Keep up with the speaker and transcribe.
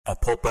a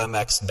Pulp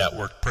MX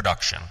Network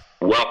production.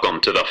 Welcome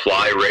to the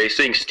Fly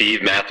Racing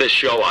Steve Mathis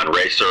Show on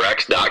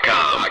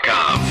RacerX.com.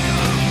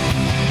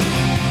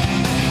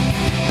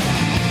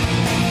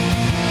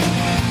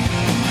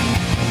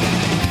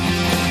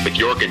 With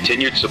your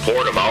continued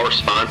support of our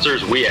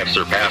sponsors, we have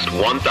surpassed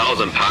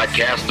 1,000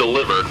 podcasts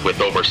delivered with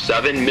over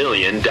 7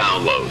 million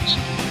downloads.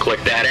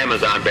 Click that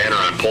Amazon banner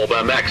on Pulp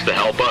MX to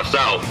help us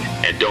out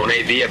and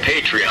donate via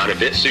Patreon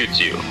if it suits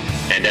you.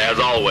 And as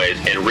always,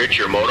 enrich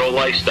your moto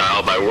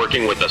lifestyle by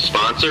working with the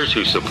sponsors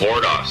who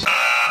support us.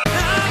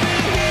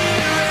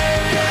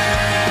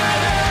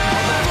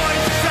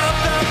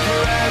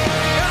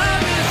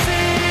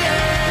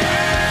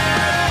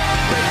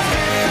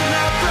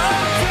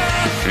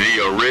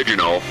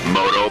 Original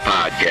Moto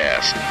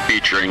Podcast,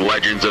 featuring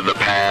legends of the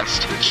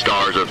past,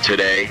 stars of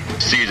today,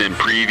 season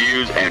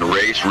previews and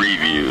race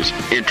reviews,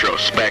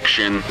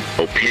 introspection,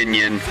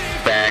 opinion,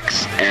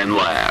 facts, and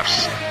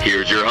laughs.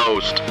 Here's your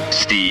host,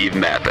 Steve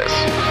Mathis.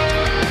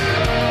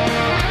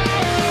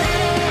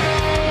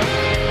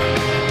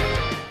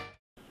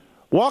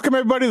 Welcome,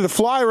 everybody, to the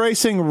Fly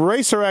Racing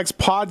RacerX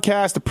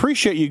podcast.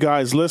 Appreciate you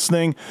guys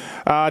listening.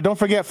 Don't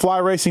forget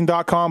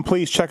flyracing.com.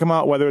 Please check them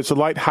out, whether it's the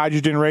light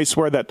hydrogen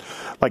racewear that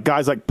like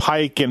guys like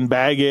Pike and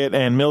Baggett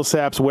and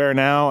Millsaps wear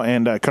now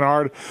and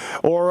Kennard,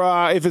 or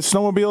if it's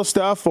snowmobile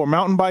stuff or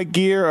mountain bike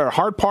gear or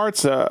hard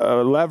parts,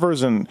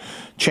 levers and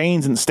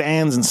chains and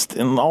stands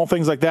and all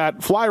things like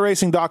that.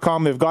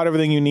 Flyracing.com. They've got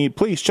everything you need.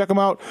 Please check them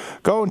out.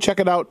 Go and check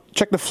it out.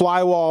 Check the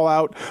fly wall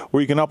out where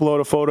you can upload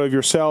a photo of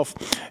yourself,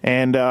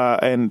 and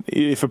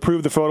if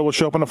approved, the photo will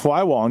show up on the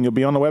fly wall, and you'll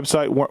be on the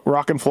website,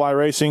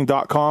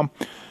 rockandflyracing.com.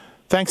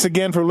 Thanks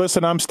again for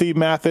listening. I'm Steve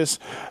Mathis.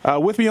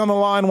 With me on the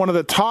line, one of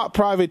the top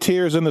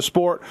privateers in the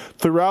sport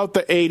throughout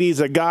the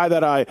 80s, a guy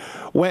that I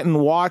went and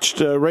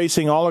watched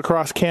racing all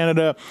across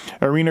Canada,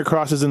 arena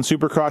crosses and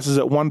supercrosses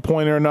at one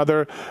point or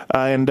another,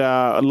 and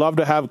I'd love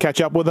to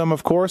catch up with him,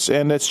 of course,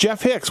 and it's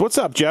Jeff Hicks. What's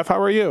up, Jeff?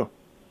 How are you?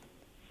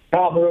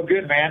 Oh, I'm real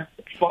good, man.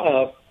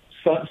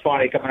 Sun's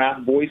finally coming out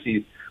in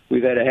Boise.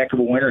 We've had a heck of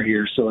a winter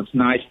here, so it's a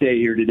nice day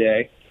here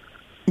today.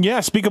 Yeah,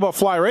 speak about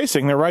Fly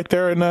Racing. They're right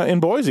there in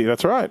Boise.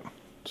 That's right.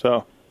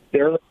 So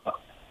they're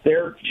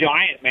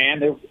giant,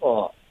 man.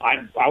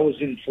 I was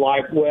in Fly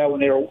when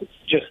they were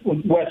just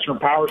Western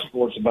Power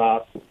Sports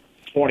about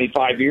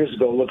 25 years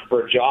ago, looking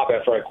for a job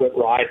after I quit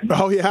riding.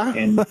 Oh yeah,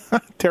 and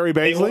Terry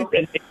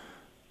Baisley.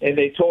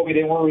 They told me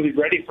they weren't really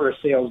ready for a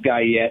sales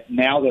guy yet.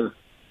 Now they're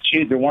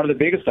one of the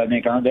biggest, I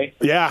think, aren't they?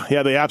 Yeah,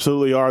 they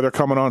absolutely are. They're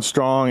coming on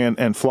strong,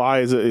 and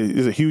Fly is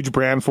a huge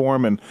brand for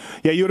them. And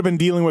yeah, you would have been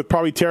dealing with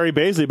probably Terry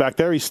Baisley back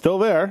there. He's still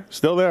there,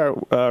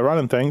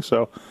 running things.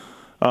 So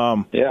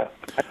yeah,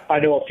 I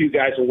know a few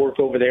guys who work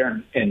over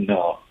there, and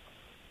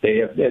they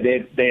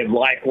have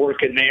liked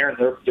working there, and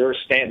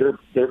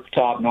they're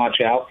top notch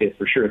outfit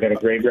for sure. They got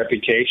a great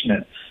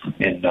reputation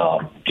and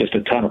just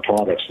a ton of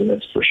products, so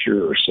that's for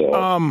sure. So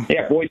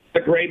yeah, boy, it's a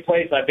great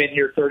place. I've been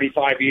here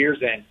 35 years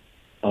and.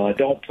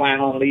 Don't plan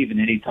on leaving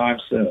anytime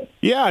soon.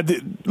 Yeah,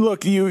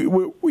 look,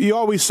 we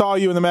always saw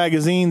you in the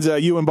magazines.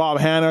 You and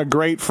Bob Hanna,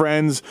 great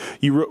friends.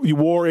 You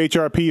wore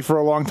HRP for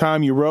a long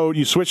time.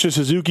 You switched to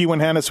Suzuki when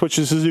Hanna switched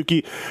to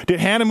Suzuki. Did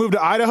Hanna move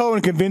to Idaho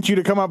and convince you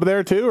to come up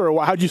there too,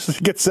 or how'd you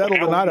get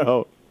settled in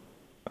Idaho?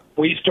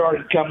 We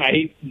started coming.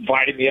 He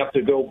invited me up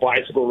to go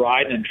bicycle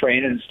riding and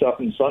training and stuff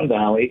in Sun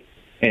Valley,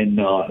 and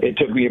it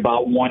took me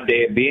about one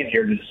day of being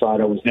here to decide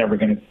I was never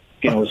going to,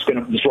 this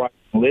is where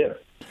I live.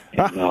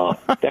 And,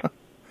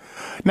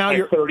 now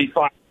you're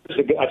 35 years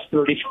ago. That's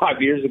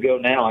 35 years ago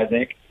now, I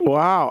think.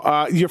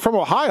 Wow, you're from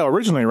Ohio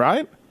originally,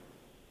 right?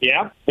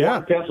 Yeah, born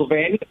in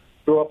Pennsylvania.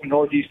 Grew up in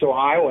Northeast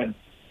Ohio, and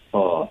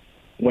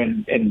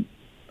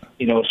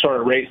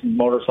started racing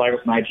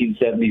motorcycles in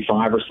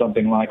 1975 or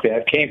something like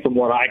that. Came from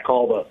what I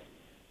call the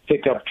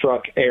pickup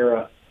truck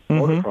era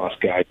motocross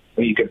guy.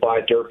 You could buy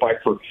a dirt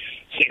bike for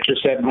 $600 or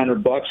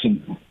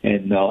 $700,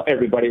 and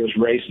everybody was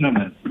racing them,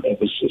 and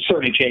it's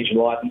certainly changed a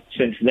lot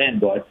since then.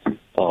 But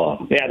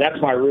yeah,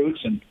 that's my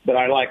roots, but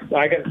I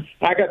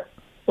got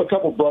a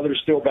couple brothers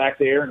still back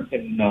there,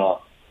 and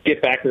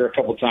get back there a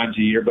couple times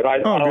a year. But I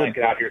like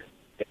it out here.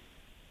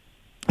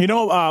 You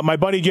know, my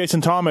buddy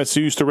Jason Thomas,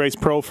 who used to race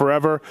pro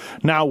forever,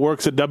 now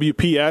works at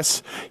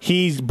WPS.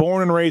 He's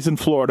born and raised in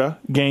Florida,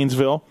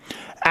 Gainesville.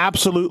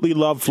 Absolutely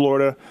loved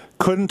Florida.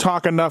 Couldn't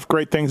talk enough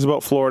great things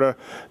about Florida.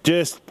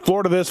 Just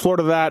Florida this,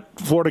 Florida that,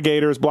 Florida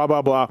Gators, blah,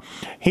 blah, blah.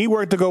 He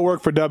worked to go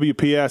work for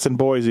WPS in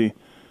Boise.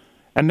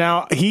 And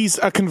now he's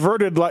a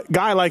converted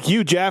guy like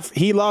you, Jeff.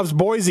 He loves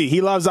Boise.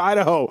 He loves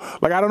Idaho.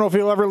 Like, I don't know if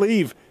he'll ever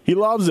leave. He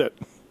loves it.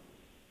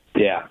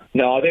 Yeah.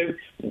 No,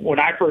 when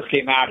I first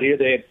came out here,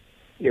 they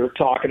were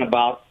talking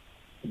about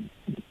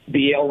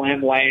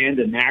BLM land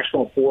and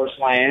national forest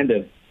land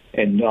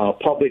and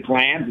public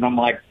land, and I'm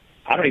like,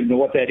 I don't even know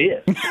what that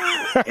is.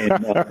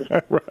 And,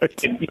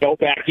 right. And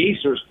back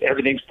east,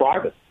 everything's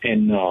private,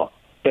 and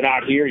but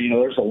out here,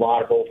 there's a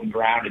lot of open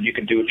ground, and you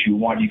can do what you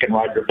want. You can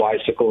ride your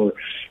bicycle or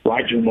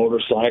ride your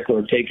motorcycle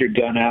or take your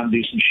gun out and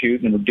do some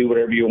shooting and do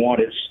whatever you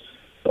want.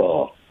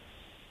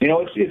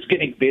 it's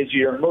getting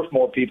busier and there's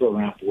more people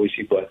around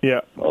Boise, but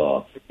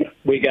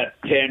we got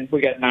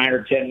 9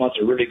 or 10 months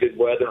of really good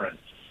weather and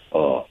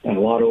a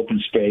lot of open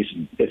space,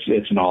 and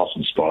it's an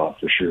awesome spot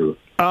for sure.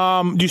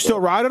 Do you still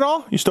ride at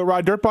all? You still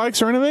ride dirt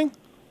bikes or anything?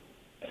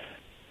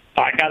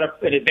 I got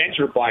an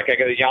adventure bike. I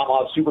got a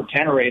Yamaha Super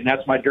Tenere, and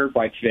that's my dirt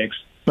bike fix.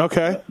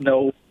 Okay.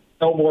 No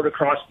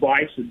motocross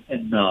bikes,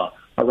 and I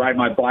ride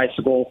my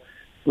bicycle,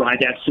 ride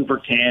that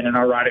Super 10, and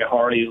I ride a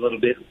Harley a little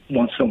bit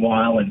once in a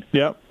while, and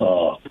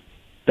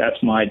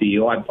that's my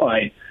deal. I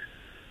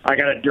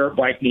got a dirt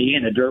bike knee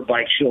and a dirt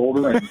bike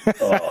shoulder, and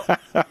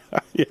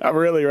yeah,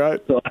 really,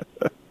 right? So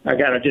I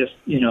got to just,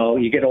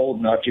 you get old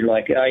enough, you're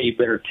like, you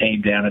better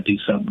tame down and do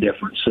something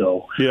different.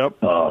 So,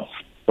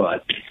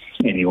 but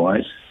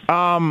anyways.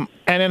 And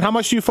then how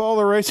much do you follow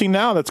the racing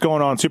now that's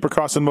going on,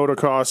 Supercross and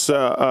motocross?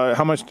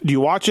 How much do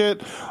you watch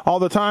it all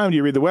the time? Do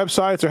you read the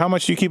websites, or how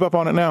much do you keep up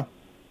on it now?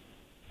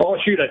 Oh,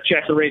 shoot, I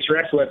check the Racer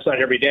X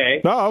website every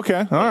day. Oh,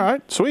 okay. All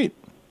right. Sweet.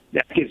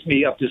 That gets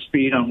me up to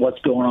speed on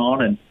what's going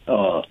on and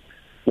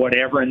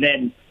whatever. And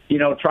then,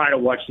 try to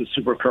watch the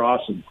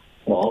Supercross and,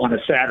 on a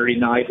Saturday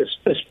night,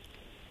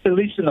 at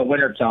least in the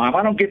wintertime.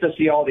 I don't get to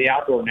see all the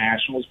outdoor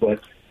nationals,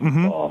 but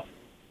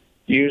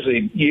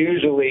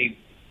usually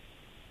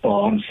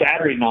on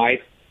Saturday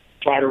night,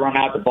 try to run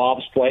out to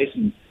Bob's place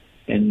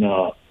and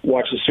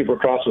watch the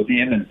Supercross with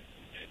him. And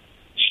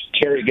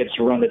Terry gets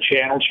to run the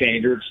channel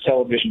changer. It's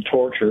television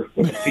torture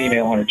with a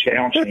female on a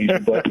channel changer,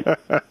 but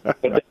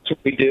that's what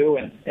we do,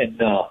 and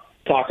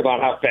talk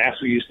about how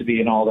fast we used to be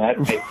and all that,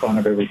 and make fun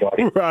of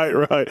everybody.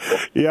 Right.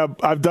 Yeah,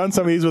 I've done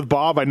some of these with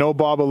Bob. I know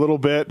Bob a little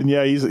bit, and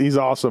yeah, he's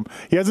awesome.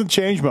 He hasn't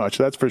changed much,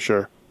 that's for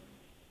sure.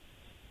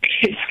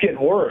 He's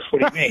getting worse.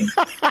 What do you mean?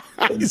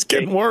 He's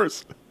getting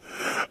worse.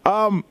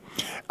 When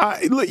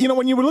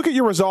you look at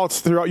your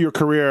results throughout your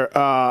career,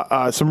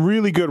 some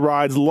really good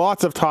rides,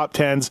 lots of top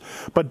tens,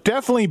 but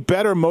definitely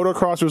better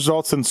motocross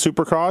results than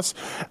Supercross.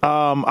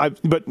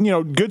 But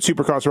good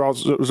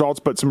Supercross results,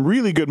 but some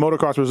really good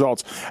motocross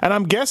results. And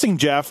I'm guessing,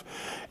 Jeff,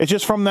 it's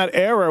just from that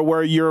era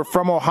where you're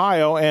from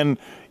Ohio and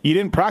you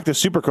didn't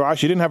practice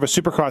Supercross, you didn't have a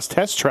Supercross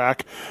test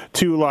track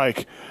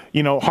to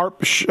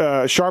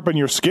sharpen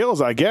your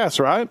skills, I guess,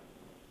 right?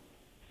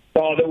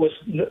 Oh, there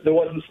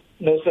wasn't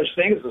no such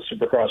thing as a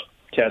Supercross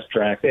test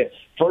track. The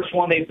first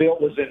one they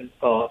built was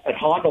at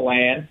Honda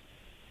Land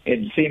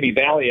in Simi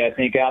Valley, I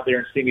think, out there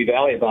in Simi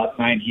Valley about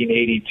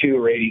 1982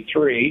 or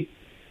 83.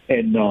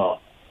 And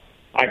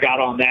I got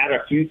on that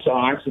a few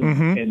times.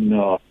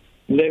 And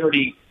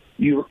literally,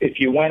 if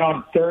you went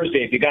on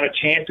Thursday, if you got a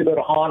chance to go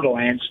to Honda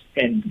Land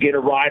and get a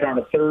ride on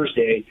a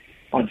Thursday,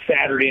 on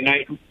Saturday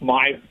night,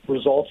 my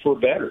results were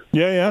better.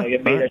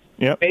 It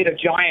made a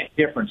giant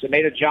difference.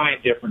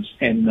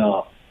 And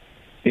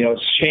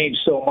it's changed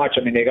so much.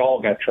 I mean, they all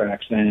got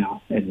tracks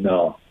now, and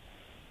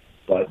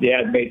but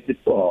yeah, it made it.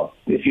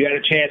 If you had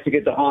a chance to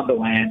get to Honda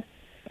Land,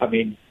 I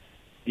mean,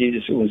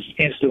 it was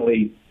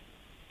instantly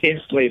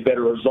a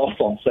better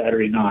result on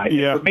Saturday night.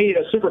 Yeah. And for me,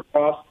 the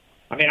Supercross.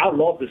 I mean, I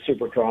love the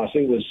Supercross.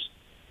 It was,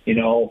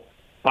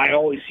 I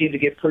always seemed to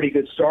get pretty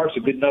good starts,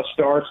 good enough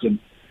starts, and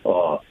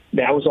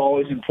that was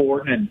always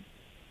important.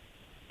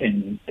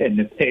 And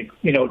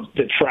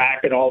the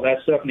track and all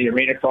that stuff, and the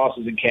arena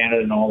crosses in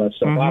Canada and all that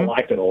stuff. I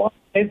liked it a lot.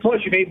 And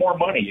plus, you made more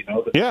money, and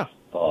it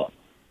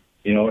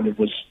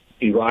was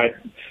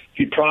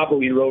you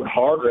probably rode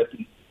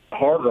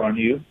harder on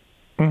you,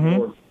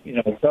 or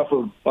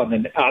tougher on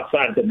the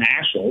outside of the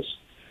nationals.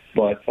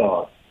 But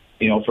for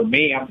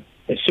me, I'm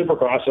at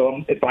Supercross.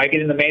 So if I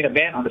get in the main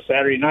event on a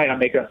Saturday night, I'm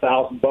making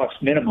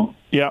 $1,000 minimum.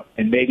 Yeah,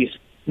 and maybe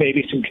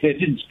some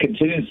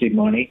contingency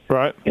money.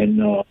 Right,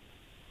 and.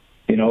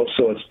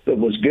 So it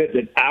was good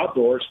that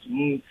outdoors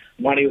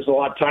money was a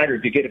lot tighter.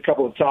 If you get a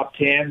couple of top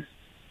tens,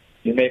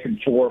 you're making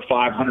 $400 or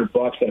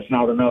 $500. That's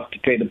not enough to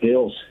pay the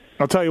bills.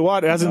 I'll tell you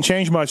what, it hasn't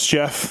changed much,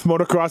 Jeff.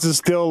 Motocross is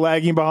still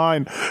lagging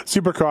behind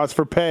Supercross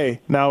for pay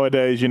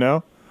nowadays.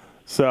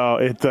 So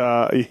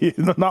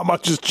not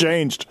much has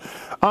changed.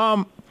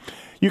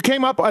 You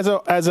came up as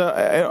a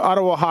out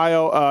of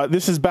Ohio.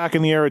 This is back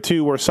in the era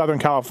too, where Southern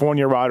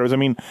California riders. I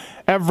mean,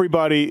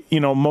 everybody,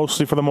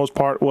 mostly for the most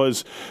part,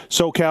 was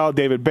SoCal.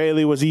 David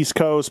Bailey was East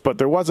Coast, but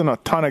there wasn't a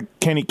ton of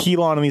Kenny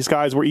Keelan and these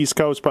guys were East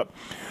Coast, but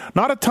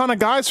not a ton of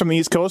guys from the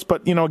East Coast.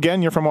 But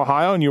again, you're from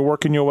Ohio and you're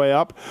working your way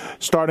up,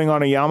 starting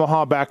on a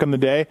Yamaha back in the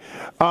day.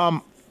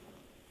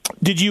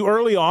 Did you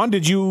early on?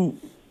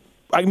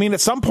 I mean,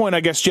 at some point, I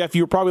guess, Jeff,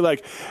 you were probably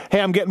like,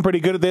 hey, I'm getting pretty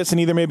good at this, and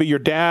either maybe your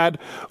dad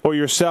or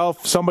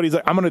yourself, somebody's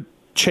like, I'm going to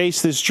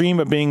chase this dream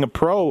of being a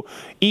pro,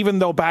 even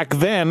though back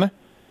then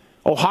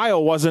Ohio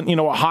wasn't,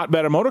 a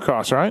hotbed of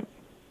motocross, right?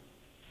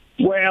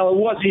 Well, it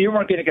wasn't. You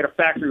weren't going to get a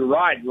factory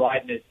ride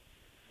riding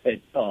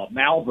at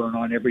Malvern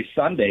on every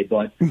Sunday,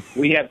 but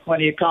we had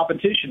plenty of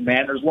competition,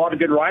 man. There's a lot of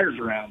good riders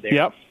around there.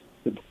 Yep.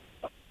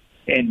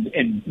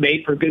 And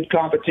made for good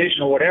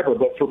competition or whatever.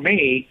 But for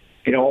me,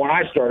 when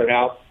I started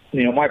out,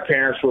 my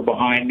parents were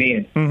behind me,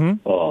 and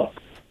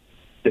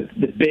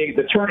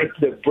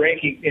the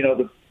breaking,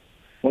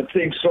 when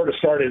things sort of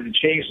started to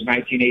change in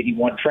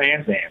 1981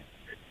 Trans Am.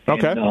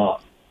 Okay. And,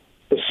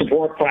 the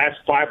support class,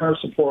 500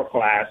 support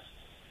class.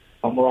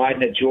 I'm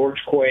riding a George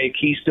Quay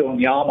Keystone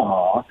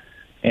Yamaha,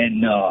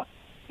 and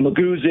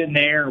Magoo's in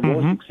there, and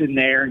Wilson's in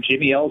there, and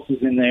Jimmy Ellis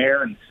is in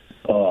there, and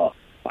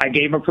I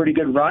gave him a pretty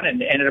good run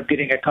and ended up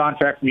getting a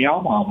contract from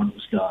Yamaha when it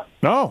was done.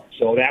 Oh,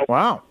 so that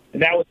wow!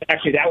 And that was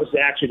actually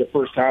the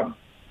first time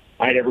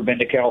I'd ever been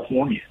to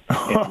California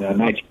in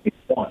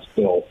 1981.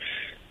 So,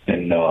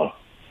 and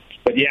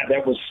but yeah,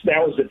 that was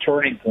the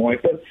turning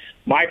point. But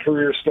my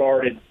career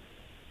started,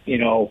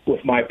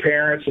 with my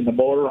parents in the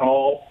motor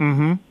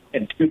home,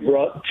 and two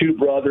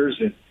brothers,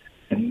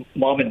 and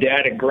mom and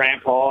dad and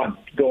grandpa, and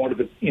going to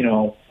the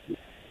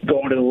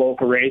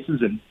local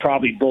races. And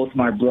probably both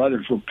my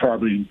brothers were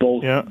probably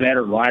both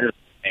better riders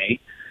than me.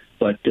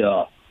 But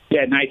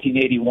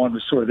 1981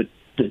 was sort of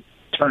the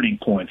turning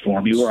point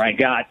for me, where I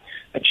got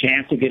a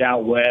chance to get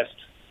out west,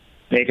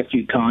 make a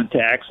few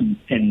contacts,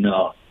 and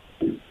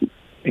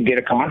get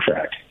a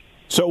contract.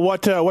 So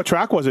what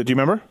track was it? Do you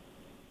remember?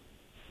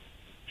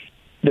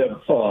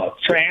 The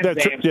Trans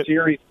Am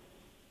Series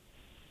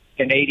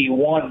in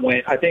 '81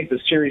 went. I think the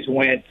series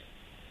went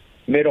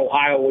Mid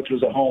Ohio, which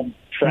was a home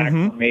track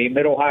for me.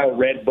 Mid Ohio,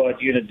 Redbud,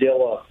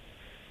 Unadilla,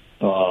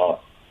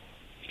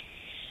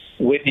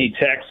 Whitney,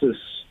 Texas,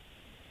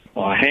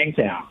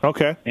 Hangtown.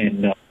 Okay.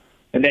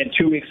 And then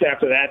 2 weeks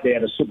after that, they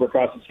had a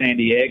Supercross in San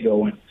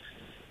Diego, and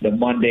the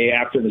Monday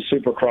after the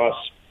Supercross,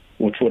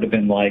 which would have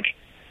been like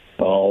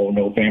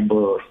November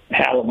or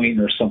Halloween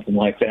or something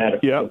like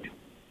that. Yep.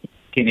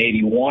 In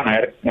 '81,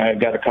 I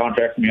got a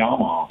contract from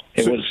Yamaha.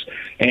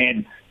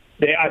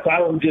 I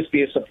thought it would just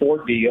be a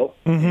support deal.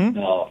 And,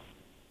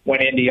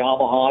 went into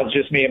Yamaha. It was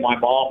just me and my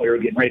mom. We were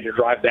getting ready to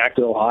drive back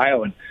to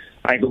Ohio, and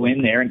I go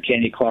in there, and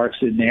Kenny Clark's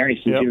in there, and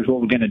he says, "Here's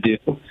what we're going to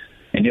do."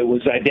 And it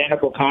was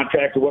identical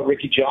contract to what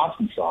Ricky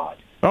Johnson signed.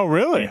 Oh,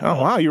 really?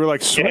 Oh, wow. You were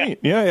like, sweet.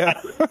 Yeah.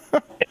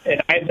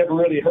 And I had never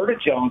really heard of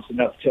Johnson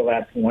up till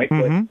that point,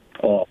 but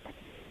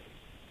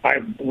I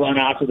run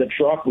out to the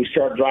truck. We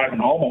start driving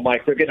home. I'm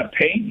like, they're going to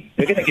pay me.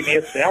 They're going to give me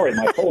a salary.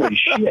 I'm like, holy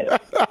shit. I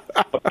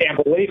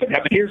can't believe it. I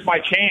mean, here's my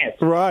chance.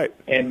 Right.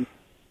 And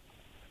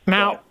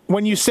now,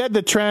 when you said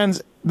the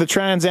Trans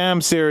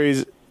Am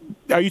series,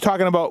 are you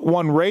talking about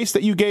one race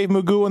that you gave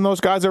Magoo and those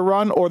guys a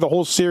run, or the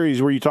whole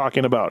series were you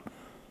talking about?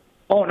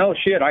 Oh, no,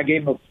 shit. I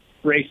gave him a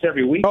race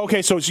every week.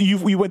 Okay, so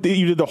you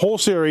did the whole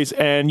series,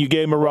 and you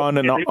gave him a run.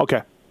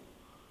 Okay.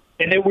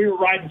 And then we were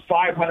riding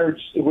 500s.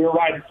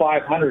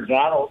 And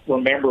I don't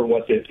remember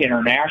what the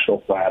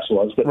international class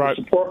was, but the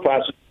support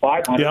class was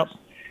 500s. Yep.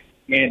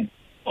 And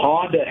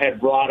Honda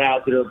had brought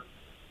out their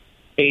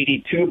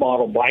 82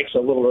 model bikes a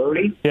little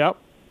early. Yep.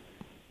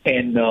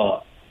 And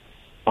I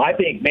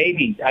think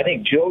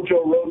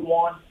JoJo rode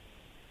one,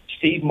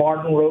 Steve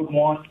Martin rode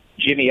one,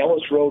 Jimmy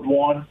Ellis rode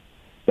one,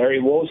 Larry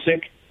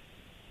Wosick,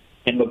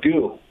 and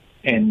Magoo.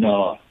 And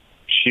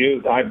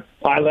shoot, I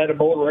led a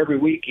motor every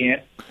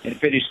weekend and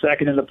finished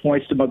second in the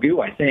points to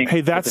Magoo, I think.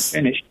 Hey, that's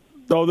finished.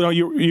 Oh no,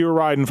 you were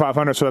riding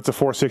 500, so that's a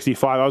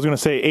 465. I was going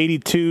to say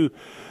 82,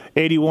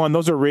 81.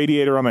 Those are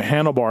radiator on the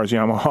handlebars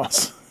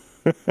Yamahas.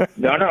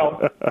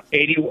 No.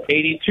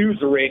 82 is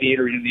the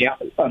radiator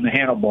on the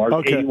handlebars.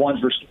 Okay.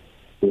 81s were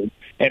good.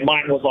 And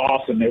mine was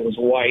awesome. It was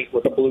white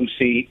with a blue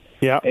seat.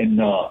 Yeah. And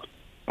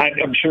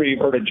I'm sure you've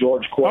heard of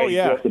George Quay. Oh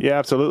yeah,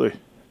 absolutely.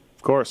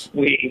 Of course.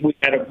 We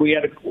had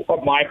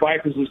my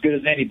bike was as good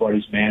as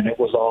anybody's, man. It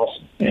was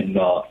awesome. And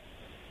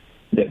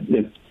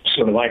that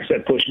sort of, like I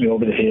said, pushed me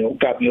over the hill,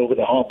 got me over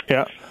the hump.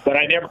 Yeah. But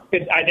I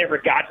never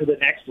got to the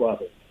next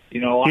level.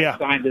 I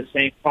signed the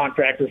same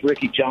contract as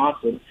Ricky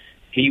Johnson.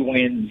 He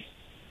wins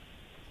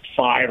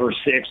 5 or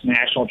 6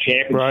 national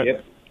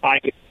championships.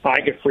 Right. I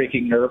get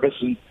freaking nervous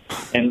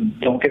and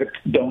don't get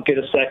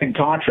a second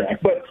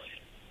contract. But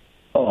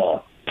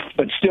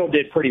still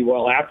did pretty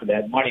well after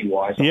that, money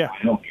wise. Yeah.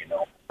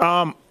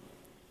 I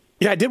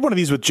did one of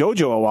these with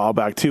JoJo a while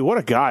back too. What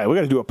a guy! We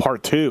got to do a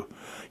part 2.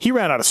 He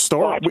ran out of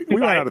store. We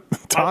ran out of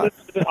time.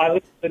 I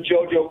listened to the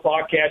JoJo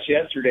podcast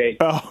yesterday,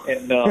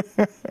 and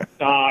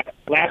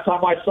last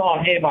time I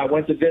saw him, I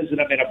went to visit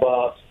him in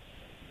about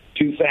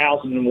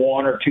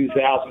 2001 or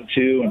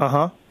 2002,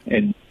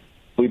 and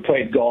we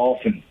played golf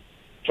and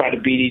tried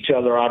to beat each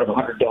other out of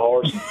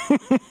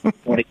 $100.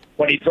 when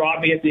he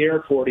dropped me at the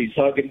airport, he's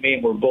hugging me,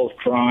 and we're both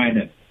crying.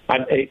 And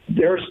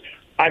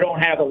I don't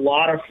have a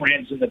lot of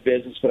friends in the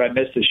business, but I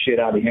miss the shit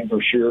out of him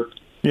for sure.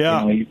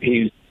 Yeah,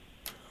 he's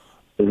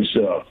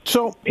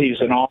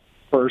an awesome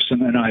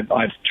person, and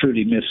I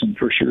truly miss him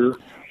for sure.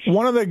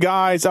 One of the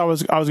guys I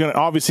was going to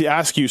obviously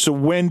ask you, so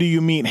when do you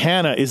meet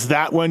Hannah? Is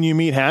that when you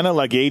meet Hannah,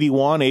 like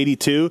 81,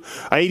 82?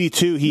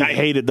 82, he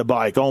hated the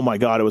bike. Oh, my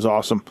God, it was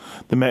awesome.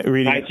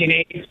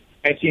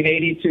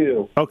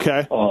 1982.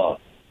 Okay.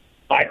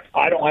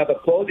 I don't have a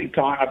clothing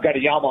I've got a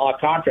Yamaha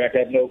contract. I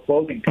have no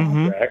clothing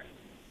contract.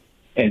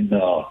 And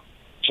so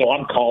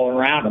I'm calling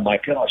around. I'm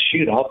like, oh,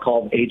 shoot, I'll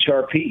call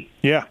HRP.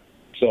 Yeah.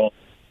 So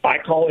I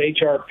call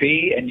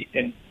HRP,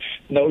 and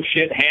no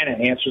shit, Hannah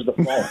answers the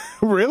phone.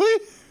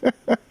 Really?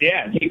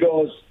 Yeah, and he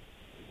goes,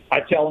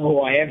 I tell him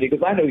who I am. He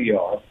goes, I know you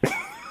are.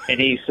 And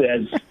he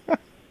says,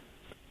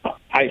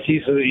 I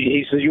he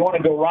said, you want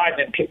to go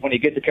riding? And when you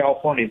get to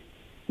California,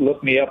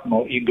 look me up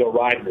and you can go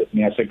riding with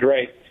me. I said,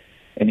 great.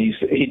 And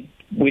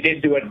we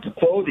didn't do a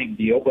clothing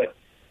deal, but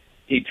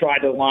he tried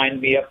to line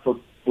me up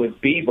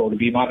with Bevo to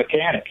be my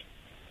mechanic.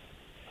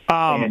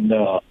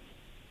 Wow.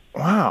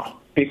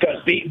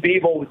 Because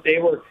Bevo, they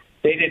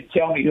didn't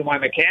tell me who my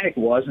mechanic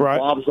was. And right.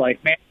 Bob's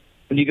like, man,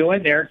 when you go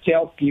in there,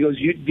 he goes,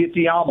 you get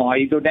the Yamaha,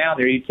 you go down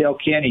there, you tell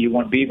Kenny you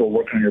want Bevo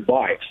working on your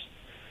bikes.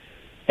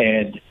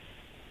 And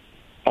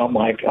I'm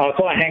like,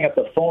 so I hang up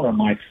the phone. I'm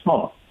like,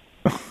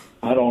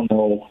 I don't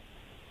know.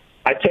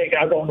 I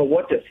don't know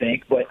what to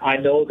think, but I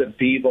know that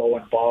Bevo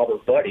and Bob are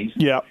buddies.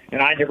 Yeah.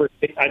 And I never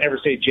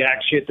say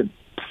jack shit to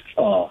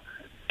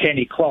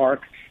Kenny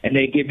Clark, and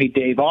they give me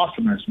Dave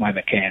Osterman as my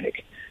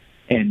mechanic.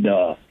 And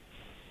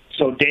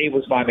so Dave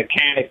was my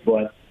mechanic,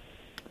 but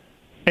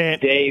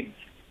Dave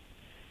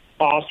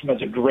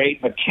Osterman's a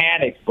great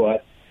mechanic,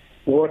 but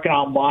working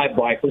on my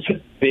bike was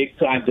a big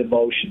time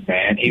demotion,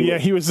 man.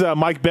 He was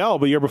Mike Bell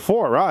the year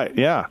before, right?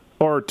 Yeah,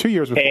 or 2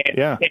 years before.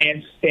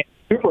 And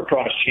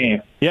Supercross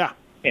champ. Yeah.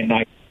 In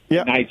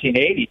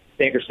 1980, I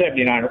think, or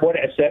 79, or what?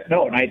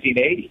 No,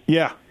 1980.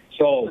 Yeah.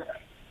 So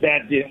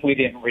we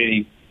didn't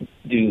really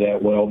do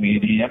that well, me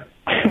and him.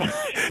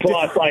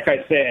 Plus, like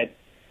I said,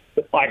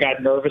 I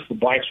got nervous. The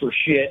bikes were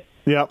shit.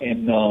 Yeah.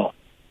 And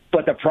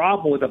but the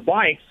problem with the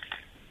bikes,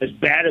 as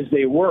bad as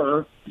they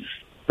were,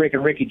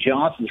 freaking Ricky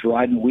Johnson's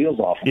riding the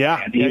wheels off them.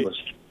 Yeah. Man.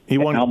 He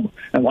won.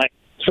 And like,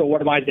 so what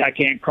am I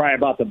can't cry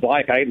about the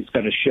bike. I just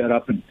got to shut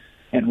up and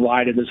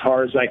ride it as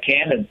hard as I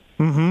can. And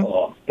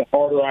the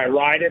harder I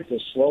ride it, the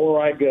slower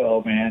I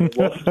go, man. It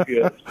wasn't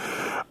good.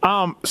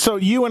 So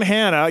you and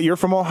Hannah, you're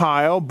from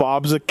Ohio.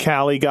 Bob's a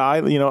Cali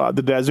guy,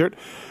 the desert.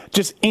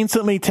 Just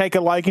instantly take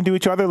a liking to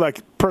each other,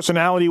 like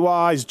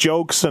personality-wise,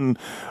 jokes, and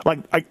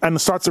and it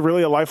starts a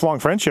lifelong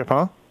friendship,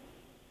 huh?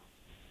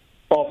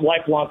 Well,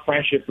 lifelong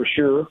friendship for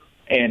sure.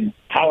 And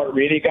how it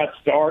really got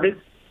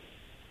started,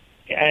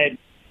 he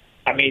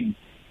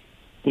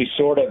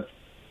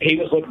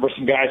was looking for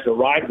some guys to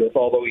ride with,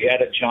 although he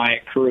had a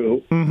giant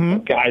crew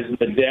of guys in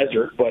the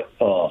desert. But,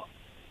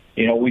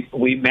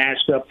 we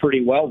matched up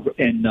pretty well,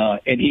 and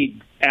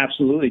he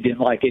absolutely didn't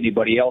like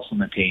anybody else on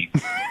the team.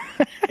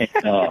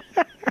 And,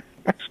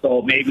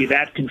 so maybe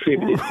that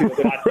contributed to it.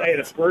 But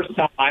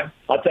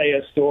I'll tell you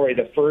a story.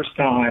 The first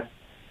time,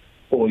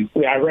 I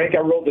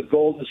rode the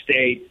Golden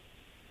State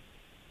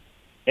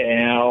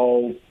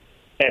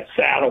at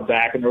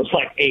Saddleback, and there was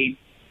like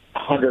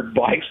 800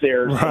 bikes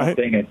there or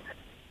something.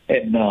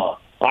 And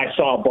I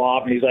saw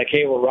Bob, and he's like,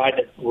 "Hey, we're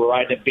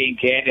riding at Bean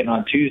Canyon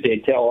on Tuesday.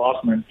 Tell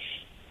Osman."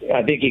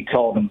 I think he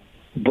called him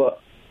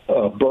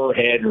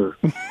Burrhead or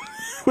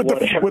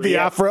whatever. With the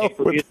afro.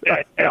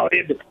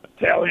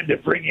 Tell him to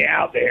bring you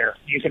out there.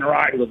 You can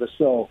ride with us.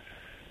 So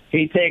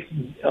Dave takes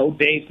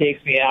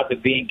me out to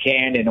Bean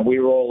Canyon, and we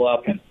roll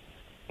up, and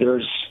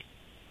there's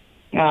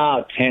 10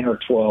 or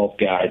 12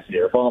 guys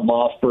there, Von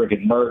Mossberg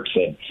and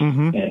Merckx,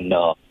 and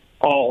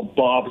all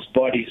Bob's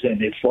buddies,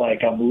 and it's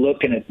like I'm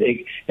looking at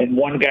and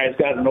one guy's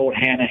got an old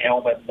Hanna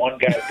helmet, and one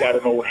guy's got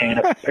an old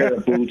Hanna pair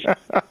of boots,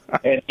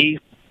 and these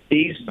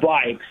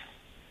bikes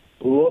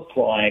look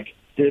like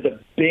they're the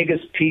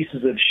biggest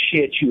pieces of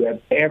shit you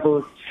have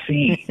ever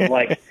seen.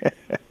 Like,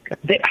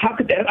 how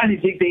could that? I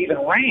didn't think they even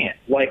ran.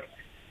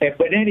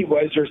 But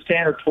anyways, there's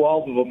 10 or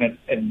 12 of them,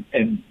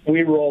 and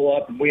we roll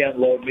up and we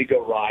unload and we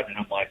go riding. And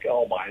I'm like,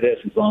 oh my, this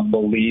is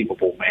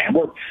unbelievable, man.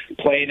 We're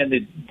playing in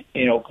the,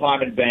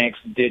 climbing banks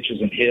and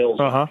ditches and hills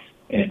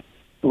and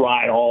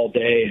ride all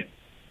day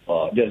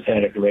and just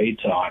had a great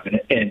time.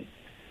 And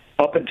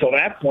up until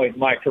that point in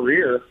my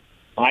career,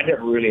 I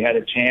never really had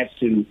a chance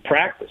to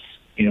practice.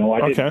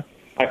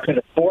 I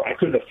couldn't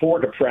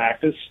afford to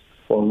practice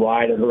or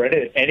ride it or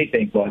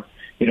anything. But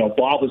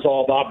Bob was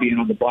all about being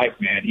on the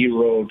bike, man. He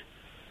rode.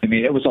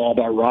 It was all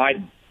about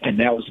riding, and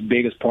that was the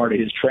biggest part of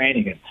his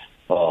training. And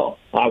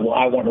I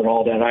wanted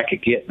all that I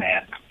could get,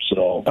 man.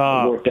 So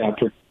it worked out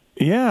pretty.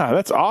 Yeah,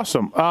 that's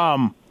awesome.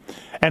 And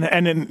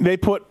then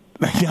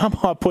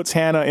Yamaha puts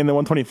Hanna in the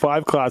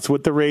 125 class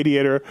with the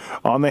radiator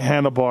on the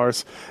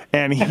handlebars,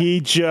 and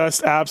he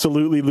just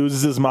absolutely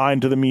loses his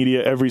mind to the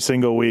media every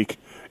single week.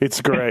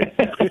 It's great.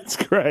 It's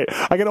great.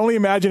 I can only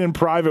imagine in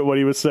private what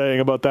he was saying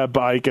about that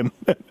bike and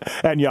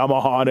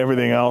Yamaha and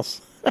everything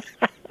else.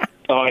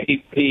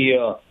 He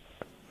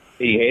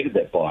hated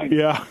that bike.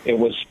 Yeah. It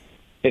was,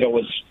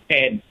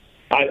 and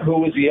who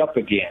was he up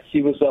against?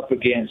 He was up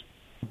against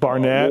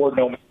Barnett. Ward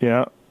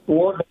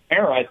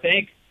O'Mara, I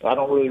think. I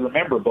don't really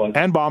remember, but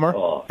and Bomber.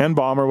 And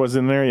Bomber was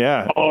in there.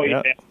 Yeah. Oh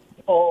yeah.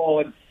 Oh,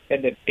 and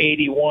the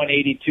 81,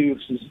 82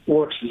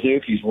 work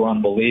Suzuki's were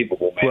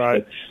unbelievable, man.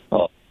 Right.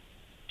 But,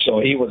 so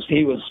he was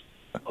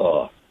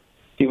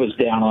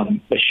down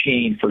on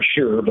machine for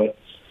sure, but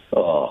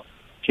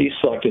he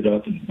sucked it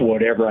up and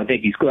whatever. I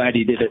think he's glad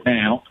he did it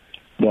now,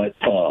 but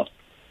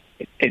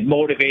it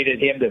motivated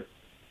him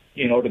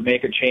to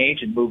make a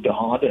change and move to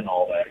Honda and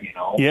all that.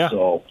 Yeah.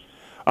 So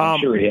I'm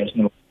sure he has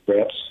no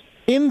regrets.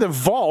 In the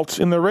vault,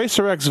 in the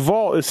Racer X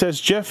vault, it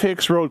says Jeff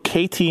Hicks rode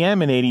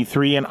KTM in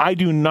 '83, and I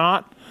do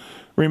not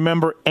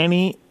remember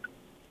any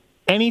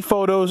any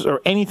photos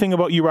or anything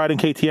about you riding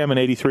KTM in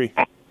 '83?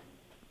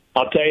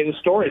 I'll tell you the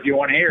story if you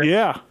want to hear it.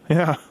 Yeah.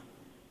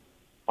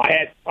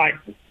 I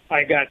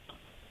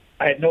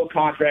had no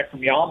contract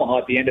from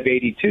Yamaha at the end of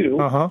 '82.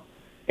 Uh-huh.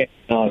 And,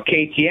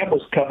 KTM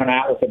was coming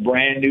out with a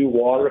brand new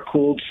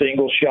water-cooled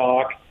single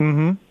shock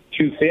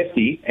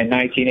 250 in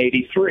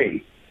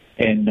 1983.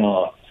 And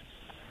a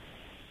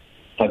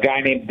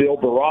guy named Bill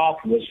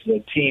Baroff was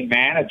the team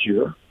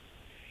manager.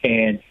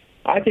 And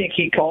I think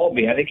he called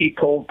me. I think he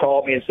cold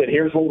called me and said,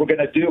 here's what we're going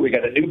to do. We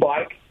got a new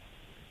bike,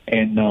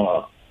 and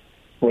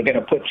we're going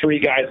to put 3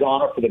 guys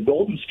on it for the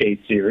Golden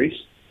State Series.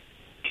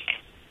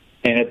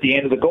 And at the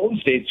end of the Golden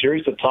State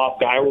Series, the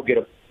top guy will get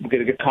a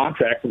good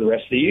contract for the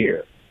rest of the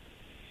year.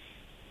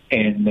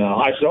 And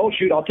I said, "Oh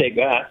shoot, I'll take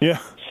that." Yeah.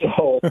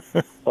 So,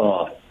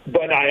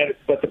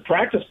 but the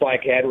practice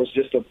bike I had was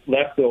just a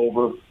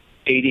leftover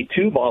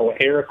 '82 model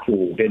air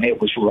cooled, and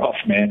it was rough,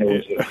 man.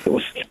 It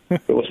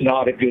was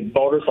not a good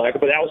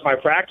motorcycle, but that was my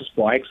practice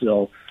bike.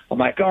 So I'm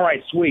like, all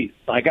right, sweet.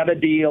 I got a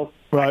deal.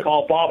 Right. I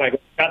called Bob.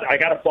 I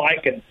got a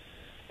bike,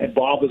 and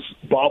Bob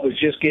was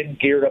just getting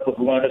geared up with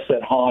Lunas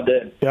at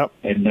Honda. Yep.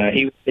 And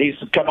he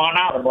said, "Come on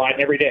out. I'm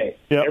riding every day.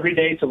 Yep. Every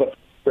day till the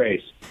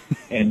race."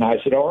 And I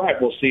said, all right,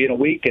 we'll see you in a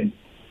week. And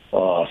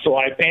so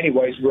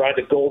anyways, we ride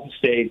the Golden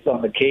States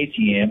on the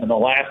KTM, and the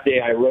last day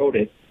I rode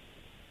it,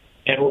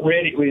 and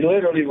we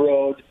literally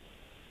rode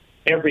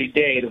every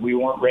day that we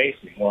weren't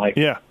racing. Like,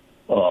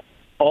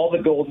 all the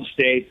Golden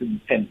States,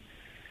 and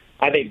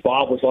I think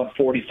Bob was on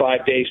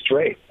 45 days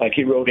straight. Like,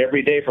 he rode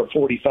every day for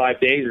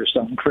 45 days or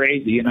something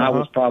crazy, and I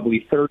was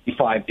probably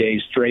 35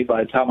 days straight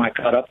by the time I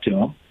caught up to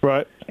him.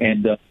 Right.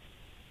 And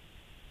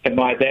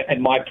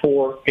my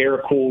poor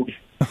air-cooled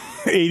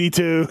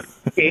 82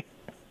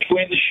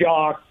 twin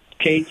shock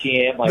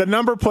KTM. The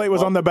number plate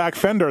was on the back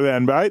fender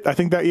then, right? I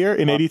think that year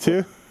in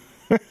 '82.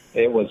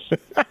 It was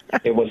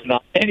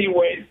not.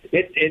 Anyways,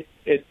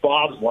 it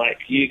Bob's like,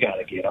 you got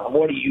to get on.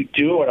 What are you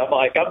doing? I'm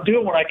like, I'm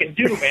doing what I can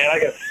do,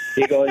 man.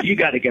 He goes, you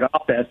got to get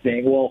off that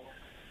thing. Well,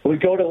 we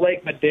go to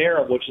Lake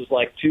Madera, which is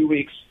like 2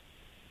 weeks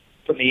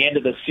from the end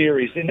of the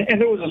series, and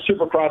there was a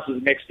Supercross that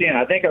was mixed in.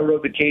 I think I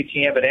rode the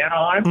KTM at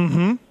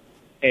Anaheim,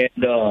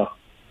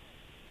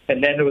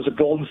 and then there was a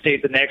Golden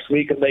State the next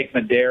week at Lake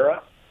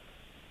Madera.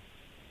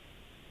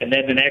 And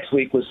then the next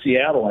week was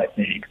Seattle, I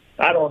think.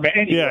 I don't remember.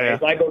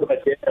 Anyways, I go to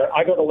Madera.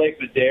 I go to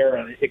Lake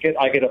Madera, and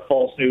I get a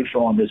false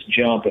neutral on this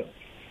jump. And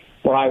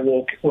when I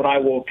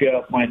woke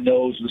up, my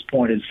nose was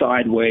pointed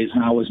sideways,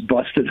 and I was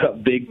busted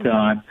up big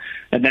time.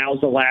 And that was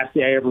the last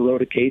day I ever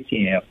rode a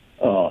KTM.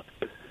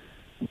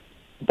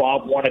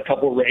 Bob won a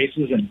couple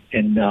races,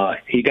 and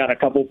he got a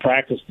couple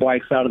practice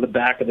bikes out of the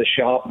back of the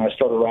shop, and I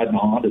started riding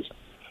Hondas.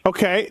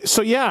 Okay,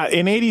 so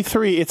in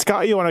 '83, it's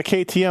got you on a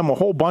KTM a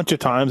whole bunch of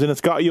times, and it's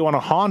got you on a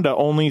Honda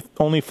only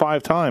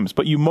 5 times,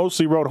 but you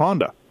mostly rode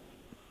Honda.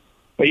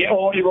 But yeah,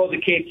 only rode the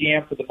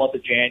KTM for the month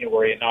of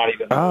January, and not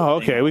even. Oh,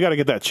 okay, we got to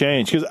get that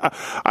changed, because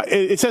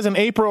it says in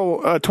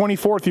April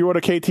 24th you rode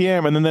a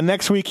KTM, and then the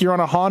next week you're on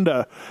a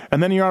Honda,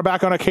 and then you're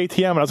back on a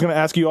KTM, and I was going to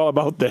ask you all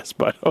about this,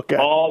 but okay.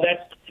 Oh,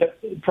 that's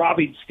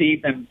probably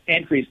Steve and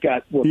entries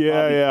got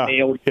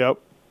nailed 6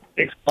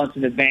 months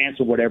in advance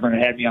or whatever, and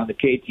it had me on the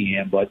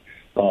KTM, but.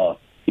 I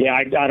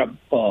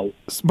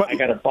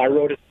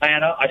rode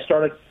Atlanta.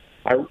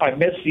 I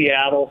missed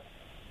Seattle,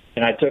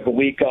 and I took a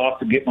week off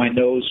to get my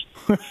nose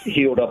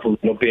healed up a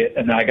little bit,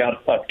 and I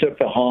took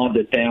the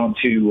Honda down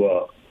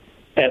to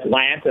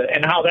Atlanta,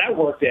 and how that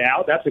worked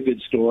out, that's a good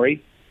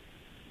story.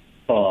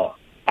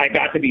 I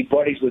got to be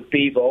buddies with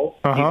Bevo,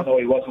 even though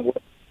he wasn't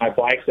working my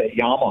bikes at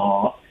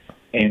Yamaha,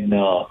 and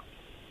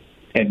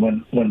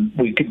when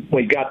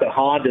we got the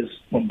Hondas,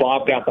 when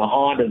Bob got the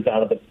Hondas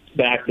out of the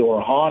back door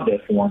Honda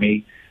for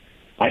me,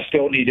 I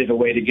still needed a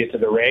way to get to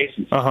the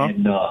races.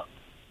 And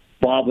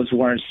Bob was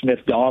wearing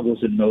Smith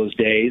goggles in those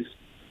days,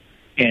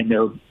 and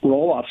their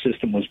roll-off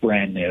system was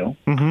brand new.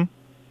 And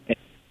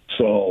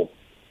so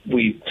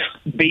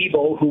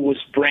Bevo, who was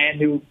brand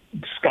new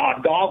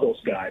Scott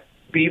Goggles guy,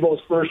 Bevo's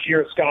first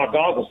year at Scott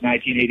Goggles,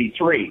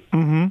 1983.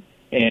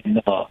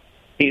 And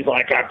he's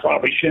like, I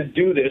probably shouldn't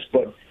do this,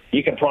 but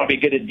you can probably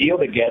get a deal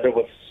together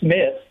with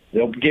Smith.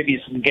 They'll give you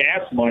some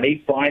gas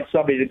money, find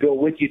somebody to go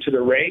with you to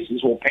the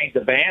races. We'll paint the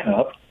van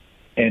up,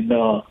 and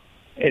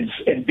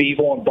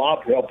Bevo and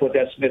Bob helped put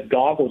that Smith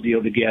goggle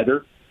deal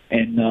together.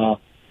 And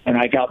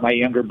I got my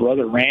younger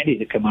brother Randy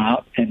to come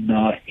out, and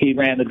he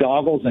ran the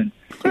goggles, and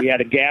we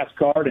had a gas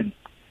card. And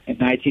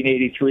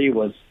 1983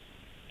 was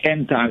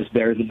 10 times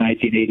better than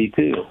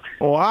 1982.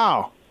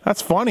 Wow,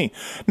 that's funny.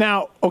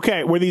 Now,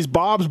 okay, were these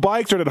Bob's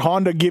bikes, or did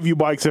Honda give you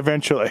bikes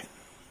eventually?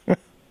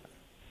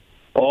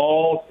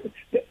 Oh,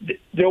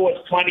 there was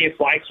plenty of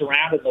bikes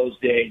around in those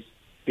days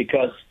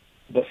because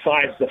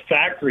besides the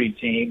factory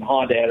team,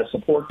 Honda had a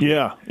support team.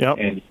 Yeah, yep.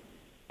 And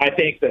I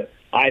think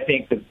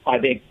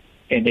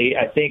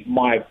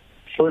my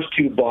first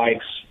 2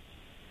 bikes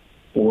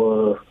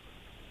were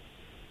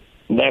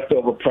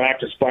leftover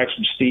practice bikes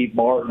from Steve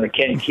Martin or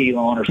Kenny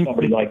Keelan or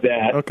somebody like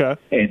that. Okay.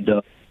 And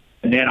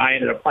then I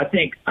ended up. I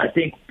think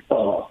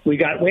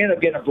we ended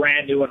up getting a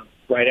brand new one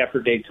right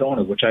after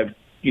Daytona, which I've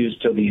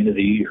used till the end of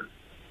the year.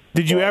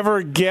 Did you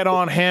ever get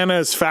on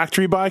Hannah's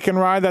factory bike and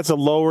ride? That's a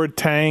lowered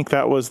tank.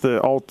 That was the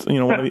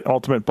one of the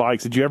ultimate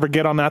bikes. Did you ever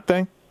get on that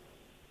thing?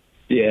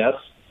 Yes.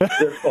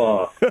 It's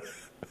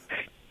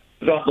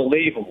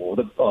unbelievable.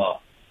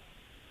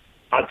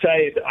 I'll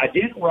tell you, I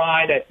didn't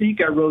ride. I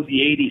think I rode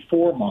the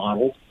 84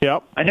 model.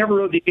 Yep. I never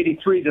rode the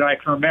 83 that I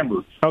can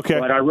remember. Okay.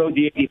 But I rode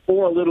the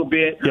 84 a little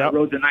bit. And yep. I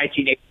rode the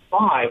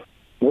 1985.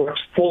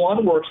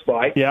 Full-on works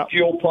bike. Yep.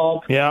 Fuel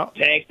pump. Yep.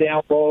 Tank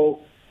down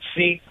low.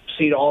 Seat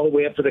all the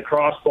way up to the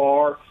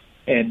crossbar.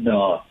 And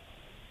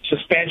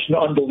suspension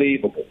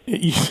unbelievable.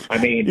 I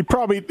mean, you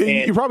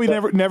probably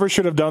never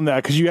should have done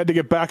that because you had to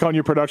get back on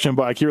your production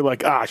bike. You're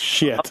like,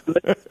 shit.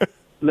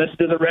 Listen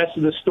to the rest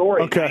of the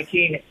story.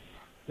 Okay.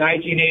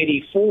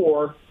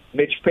 1984,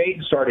 Mitch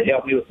Payton started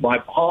helping me with my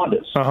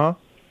Hondas. Uh-huh.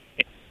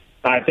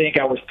 I think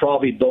I was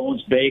probably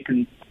Bones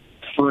Bacon's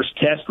first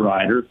test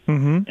rider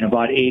in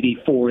about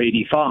 84,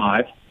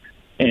 85.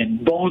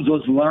 And Bones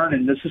was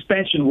learning. The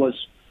suspension was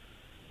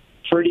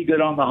pretty good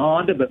on the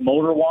Honda, but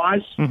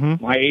motor-wise,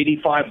 my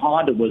 85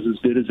 Honda was as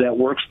good as that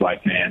works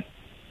bike, man.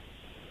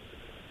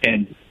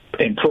 And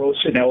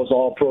that was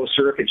all pro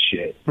circuit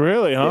shit.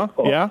 Really, huh?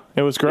 Yeah,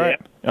 it was great.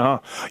 Yeah.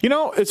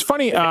 It's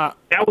funny. That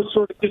was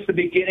sort of just the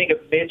beginning of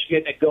Mitch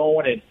getting it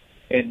going,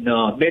 and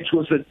Mitch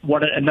was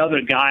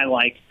another guy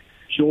like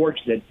George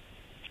that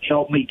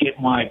helped me get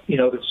that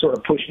sort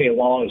of pushed me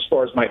along as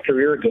far as my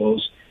career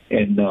goes.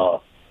 And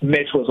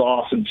Mitch was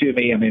awesome to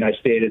me. I mean, I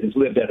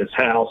lived at his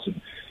house,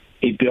 and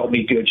he built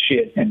me good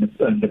shit. And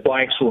the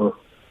bikes were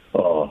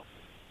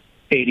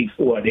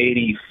 84,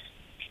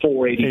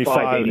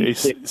 85,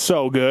 86.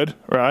 So good,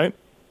 right?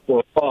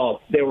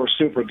 Well, they were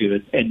super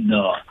good. And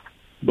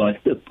Bones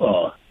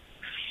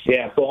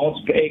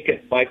Bacon.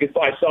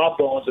 I saw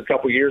Bones a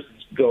couple years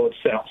ago at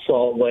South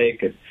Salt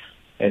Lake, and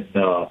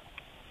like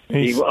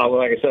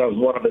I said, I was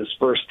one of his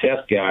first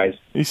test guys.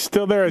 He's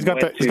still there. He's got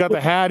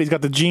the hat. He's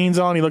got the jeans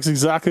on. He looks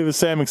exactly the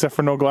same except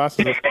for no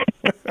glasses.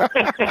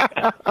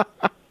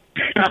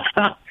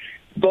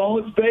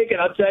 Bones Bacon.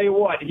 I'll tell you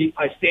what.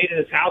 I stayed at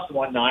his house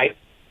one night.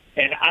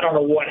 And I don't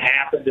know what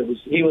happened.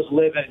 He was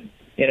living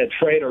in a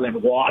trailer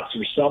in Watts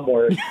or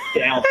somewhere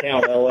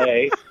downtown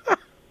L.A.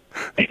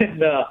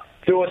 And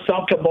there was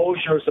some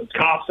commotion or some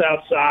cops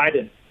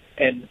outside,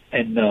 and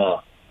I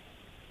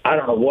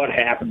don't know what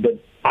happened. But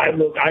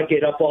I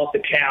get up off the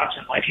couch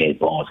and I'm like, "Hey,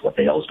 Bones, what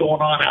the hell's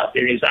going on out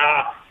there?" He's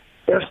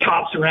there's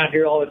cops around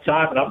here all the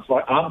time, and I'm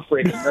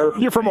freaking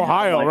nervous. You're from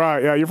Ohio,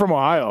 right? Yeah, you're from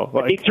Ohio.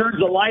 He turns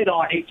the light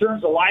on.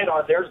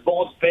 There's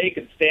Bones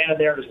Bacon standing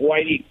there in his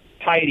whitey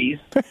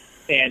tighties.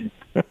 And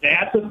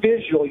that's a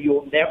visual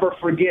you'll never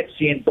forget,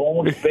 seeing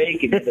Bones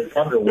Bacon in his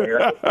underwear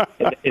at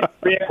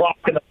 3 o'clock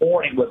in the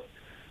morning with,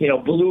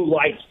 blue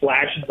lights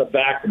flashing in the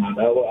background.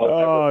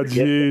 Oh,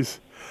 jeez.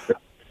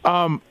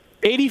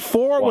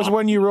 84 was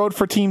when you rode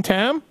for Team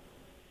Tamm?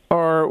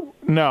 Or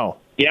no?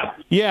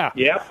 Yep. Yeah.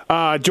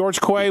 Yep. George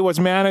Quay was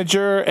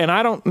manager, and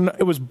I don't know.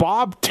 It was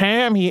Bob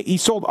Tamm. He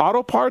sold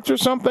auto parts or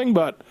something,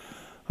 but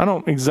I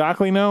don't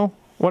exactly know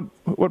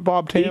what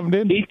Bob Tamm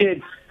did. He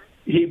did.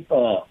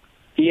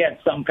 He had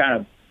some kind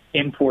of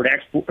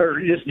import-export, or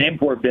just an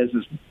import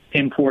business,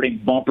 importing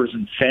bumpers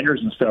and fenders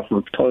and stuff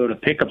for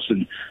Toyota pickups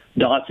and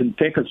Datsun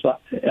pickups,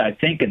 I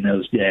think, in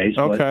those days.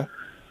 Okay.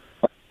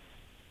 But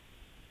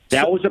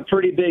that was a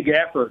pretty big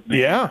effort, man.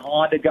 Yeah.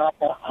 Honda got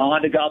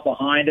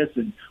behind us,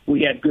 and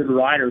we had good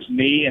riders,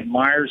 me and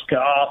Myers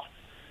Goff,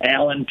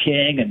 Alan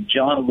King, and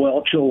John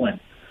Welchel, and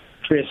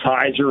Chris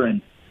Heiser,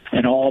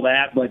 and all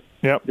that. But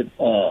yep.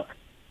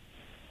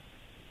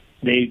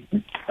 I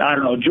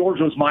don't know,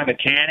 George was my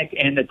mechanic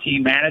and the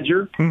team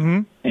manager,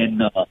 and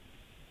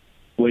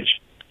which,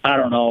 I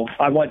don't know,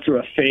 I went through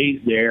a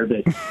phase there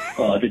that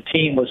the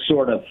team was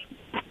sort of,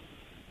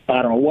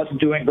 I don't know,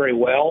 wasn't doing very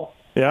well.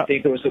 Yeah. I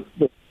think the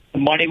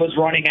money was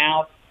running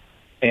out,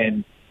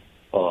 and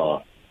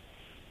the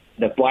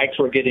bikes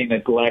were getting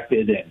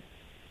neglected, and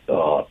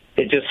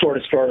it just sort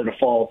of started to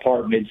fall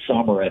apart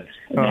midsummer, and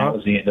that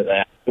was the end of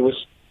that. It was,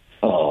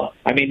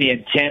 the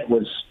intent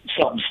was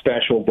something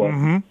special, but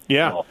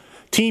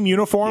team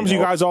uniforms, you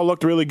guys all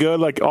looked really good,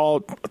 like all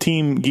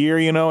team gear,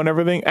 and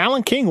everything.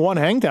 Alan King won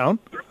Hangtown.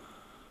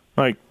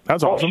 Like,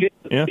 that's awesome. Shit.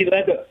 Yeah. He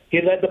led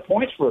the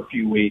points for a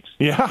few weeks.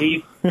 Yeah.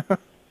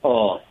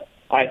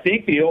 I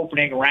think the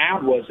opening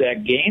round was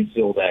at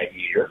Gainesville that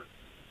year,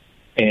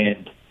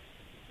 and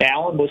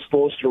Alan was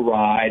supposed to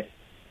ride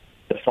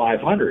the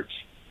 500s.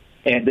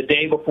 And the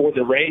day before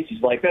the race,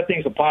 he's like, "That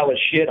thing's a pile of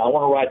shit. I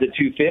want to ride the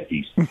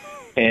 250s."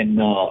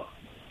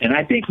 And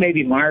I think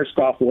maybe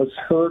Myerscough was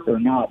hurt or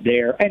not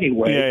there.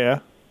 Anyway,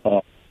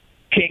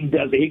 King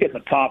he gets a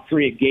top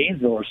 3 at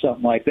Gainesville or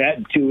something like that,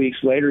 and 2 weeks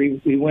later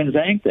he wins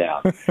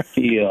Hangtown. I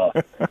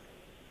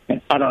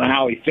don't know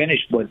how he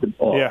finished, but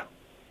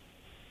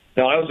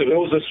no, it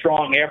was a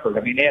strong effort.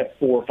 I mean, they had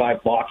 4 or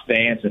 5 box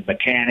vans and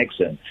mechanics,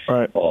 and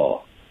it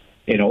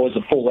was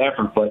a full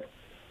effort. But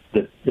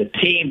the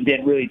team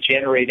didn't really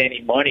generate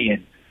any money,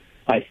 and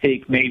I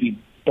think maybe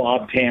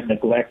Bob Tamm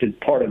neglected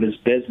part of his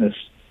business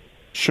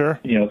Sure.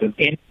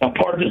 I'm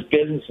part of this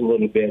business a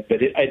little bit,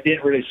 but I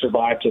didn't really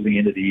survive till the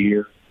end of the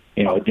year.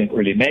 It didn't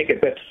really make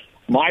it. But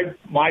my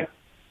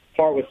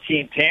part with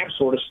Team Tamm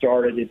sort of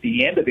started at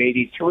the end of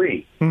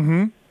 '83.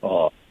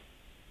 Mm-hmm.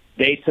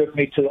 They took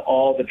me to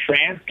all the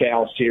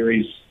Transcal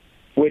series,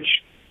 which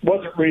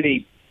wasn't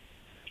really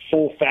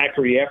full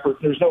factory effort.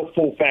 There's no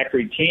full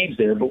factory teams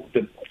there, but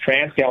the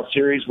Transcal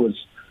series was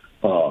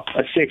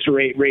a 6 or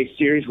 8 race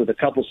series with a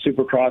couple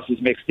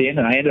Supercrosses mixed in,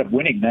 and I ended up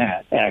winning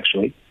that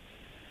actually.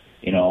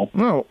 On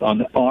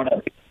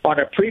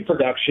a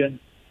pre-production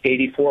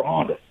 '84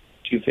 Honda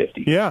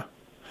 250. Yeah.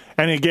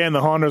 And again, the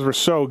Hondas were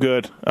so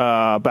good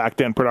back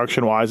then,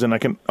 production-wise, and I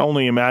can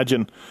only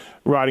imagine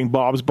riding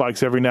Bob's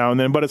bikes every now and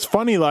then. But it's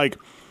funny, like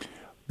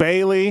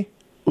Bailey,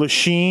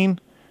 Lachine,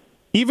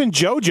 even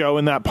JoJo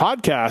in that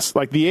podcast,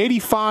 like the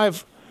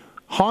 '85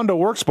 Honda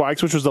Works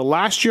bikes, which was the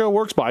last year of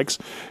Works bikes,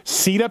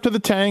 seat up to the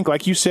tank,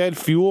 like you said,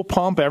 fuel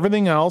pump,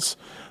 everything else.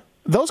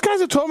 Those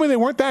guys have told me they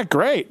weren't that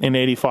great in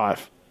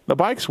 '85. The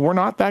bikes were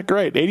not that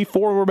great.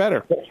 '84 were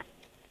better.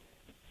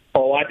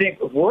 Oh, I think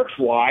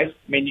works-wise,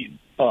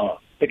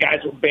 the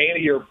guys with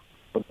Bailey or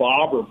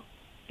Bob or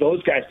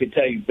those guys could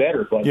tell you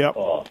better, but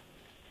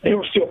they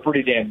were still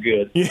pretty damn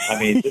good. They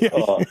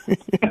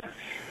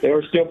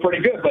were still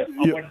pretty good. But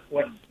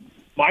when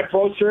my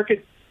pro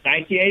circuit,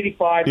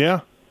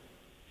 1985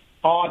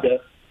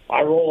 Honda,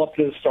 I roll up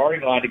to the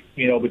starting line,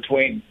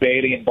 between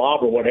Bailey and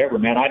Bob or whatever,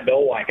 man, I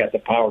know I got the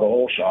power to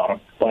hole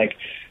shot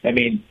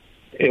them.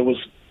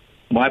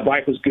 My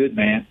bike was good,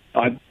 man.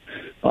 I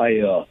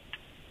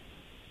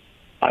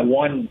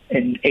won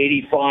in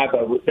 '85.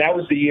 That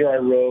was the year I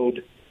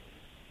rode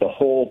the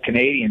whole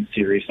Canadian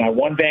series. And I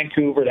won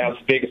Vancouver. That was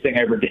the biggest thing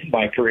I ever did in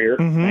my career,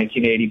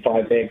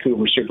 1985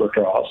 Vancouver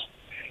Supercross.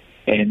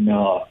 And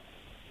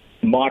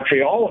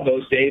Montreal in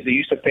those days, they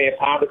used to pay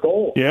 £1 of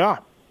gold. Yeah.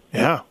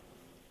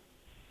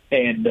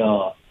 And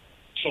so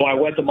I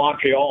went to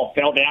Montreal,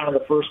 fell down in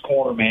the first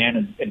corner,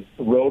 man, and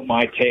rode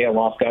my tail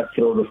off, got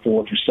third or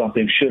fourth or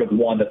something, should have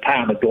won the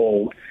 £1 of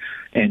gold.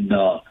 And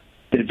the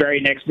very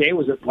next day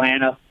was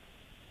Atlanta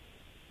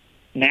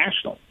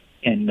National,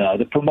 and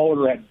the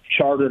promoter had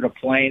chartered a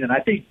plane, and I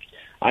think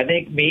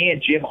me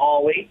and Jim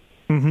Hawley,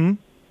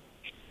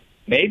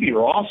 maybe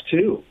Ross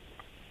too,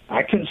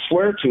 I couldn't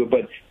swear to it,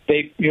 but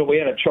we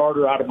had a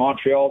charter out of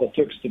Montreal that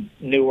took us to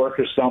Newark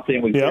or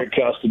something. We paid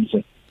customs,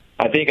 and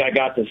I think I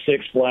got to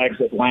Six Flags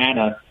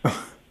Atlanta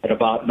at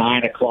about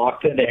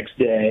 9:00 the next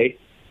day.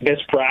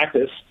 Missed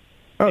practice.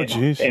 Oh,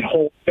 jeez. And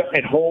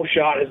whole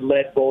shot has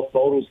led both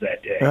photos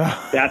that day.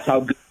 That's how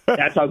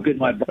good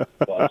my bike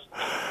was.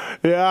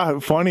 Yeah,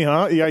 funny,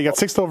 huh? Yeah, you got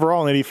 6th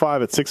overall in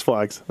 '85 at Six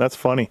Flags. That's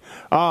funny.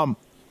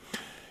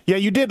 Yeah,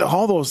 you did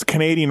all those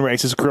Canadian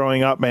races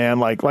growing up, man.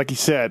 Like you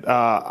said,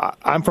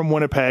 I'm from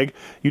Winnipeg.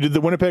 You did the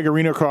Winnipeg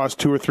Arena Cross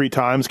 2 or 3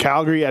 times.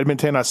 Calgary,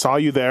 Edmonton, I saw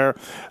you there.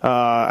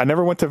 I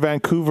never went to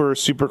Vancouver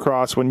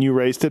Supercross when you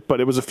raced it,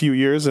 but it was a few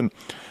years. And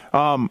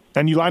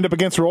you lined up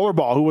against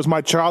Rollerball, who was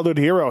my childhood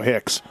hero,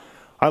 Hicks.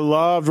 I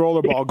loved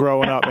Rollerball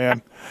growing up,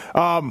 man.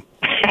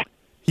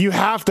 You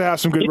have to have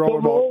some good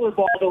rollerball.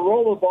 The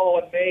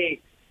rollerball and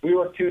me, we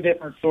were two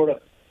different sort of,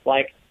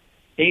 like,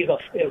 in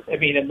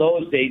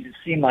those days, it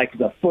seemed like he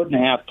was 1.5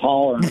 feet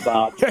taller and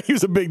about yeah, he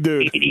was a big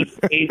dude.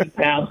 80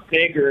 pounds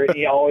bigger, and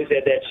he always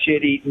had that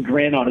shit-eating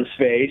grin on his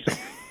face.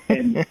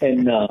 And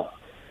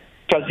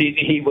because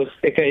he was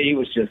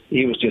just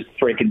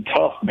freaking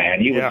tough,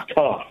 man. He was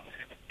tough.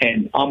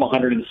 And I'm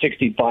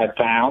 165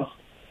 pounds,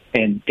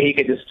 and he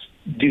could just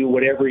do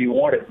whatever he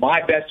wanted.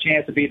 My best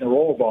chance of beating the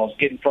rollerball is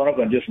get in front of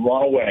him and just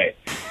run away.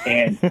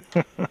 And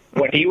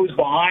when he was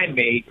behind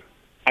me,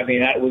 I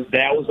was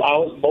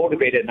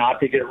motivated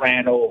not to get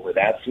ran over.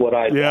 That's what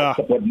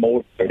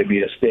motivated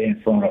me to stay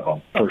in front of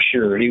him, for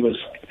sure.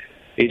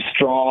 He's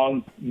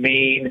strong,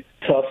 mean,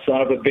 tough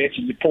son of a bitch,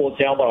 and you pull his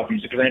helmet off,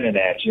 he's grinning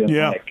at you.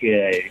 Yeah. Like,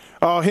 hey.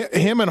 Oh,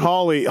 him and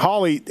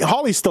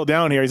Holly's still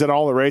down here. He's at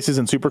all the races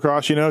in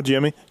Supercross,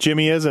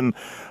 Jimmy is, and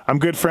I'm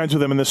good friends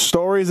with him. And the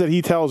stories that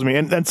he tells me,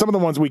 and some of the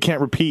ones we can't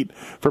repeat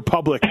for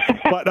public,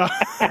 but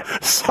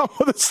some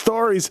of the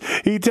stories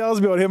he tells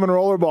me about him and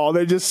Rollerball,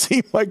 they just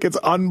seem like it's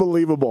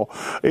unbelievable.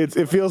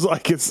 It feels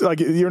like it's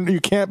like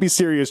you can't be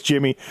serious,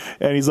 Jimmy.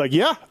 And he's like,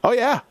 yeah, oh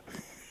yeah.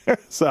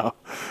 So,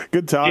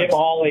 good times.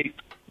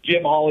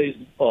 Jim Hawley's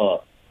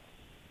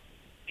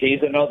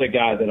he's another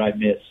guy that I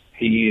miss.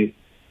 He's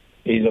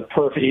a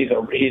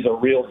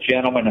real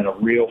gentleman and a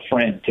real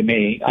friend to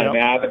me.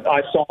 Yep.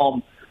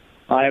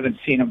 I haven't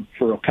seen him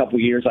for a couple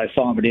of years. I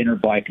saw him at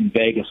Interbike in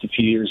Vegas a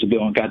few years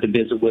ago and got to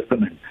visit with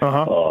him. And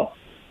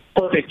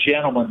perfect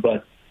gentleman,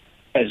 but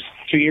as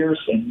fierce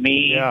and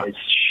mean as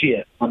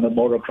shit on the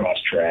motocross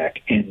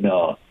track, and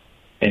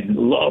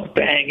love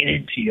banging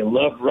into you,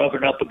 love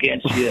rubbing up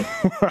against you.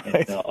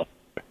 Right. And,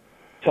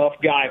 tough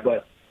guy,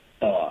 but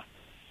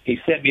he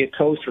sent me a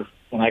toaster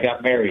when I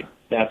got married.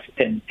 I'm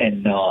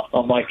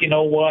like, you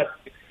know what?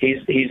 He's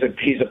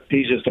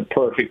just a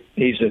perfect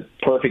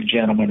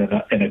gentleman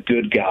and a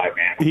good guy,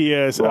 man. He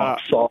is.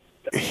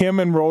 him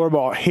and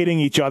Rollerball hitting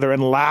each other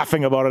and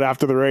laughing about it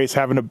after the race,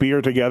 having a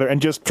beer together,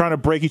 and just trying to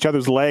break each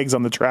other's legs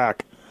on the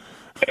track.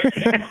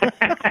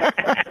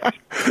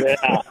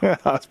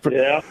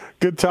 Yeah.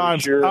 Good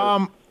times.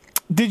 Sure.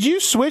 Did you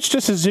switch to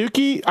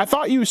Suzuki? I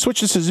thought you switched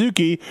to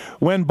Suzuki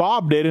when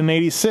Bob did in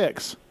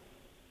 '86.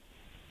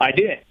 I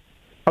did.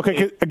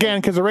 Okay,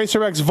 because the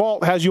Racer X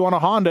Vault has you on a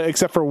Honda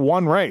except for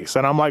one race.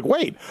 And I'm like,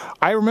 wait,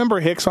 I remember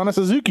Hicks on a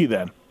Suzuki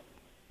then.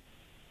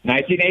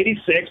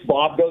 1986,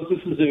 Bob goes to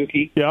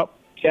Suzuki. Yep.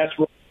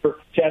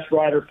 Test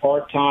rider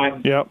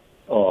part-time. Yep.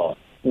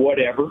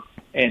 Whatever.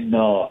 And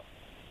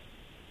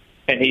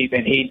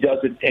he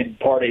does it, and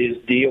part of his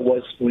deal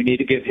was we need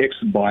to give Hicks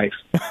some bikes.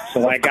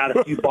 So I got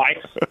a few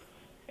bikes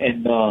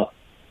and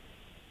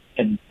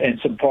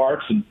some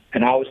parts,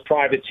 and I was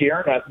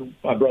privateering.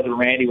 My brother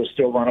Randy was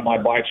still running my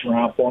bikes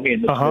around for me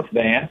in the Smith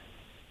van,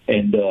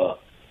 and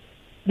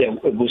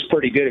it was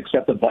pretty good,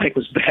 except the bike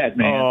was bad,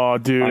 man. Oh,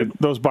 dude,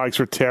 those bikes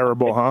were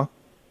terrible, huh?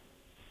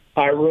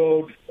 I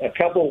rode a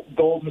couple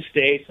Golden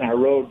States, and I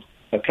rode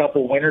a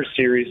couple Winter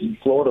Series and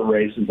Florida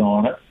races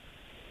on it.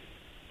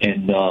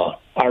 And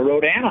I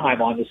rode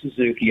Anaheim on the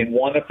Suzuki and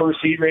won the first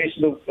heat race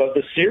of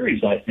the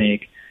series, I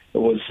think. It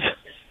was,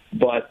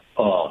 but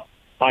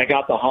I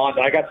got the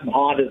Honda. I got some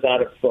Hondas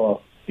out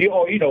of,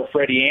 you know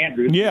Freddie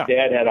Andrews. Yeah. His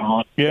dad had a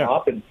Honda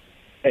shop, and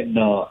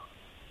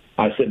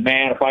I said,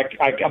 man, if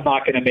I'm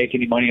not going to make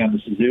any money on the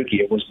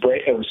Suzuki. It was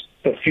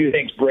a few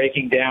things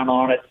breaking down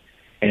on it,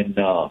 and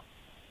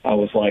I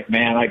was like,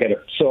 man, I got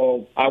to.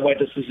 So I went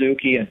to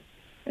Suzuki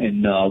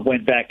and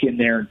went back in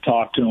there and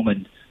talked to him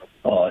and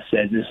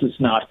said this is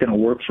not going to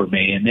work for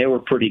me. And they were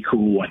pretty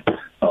cool, and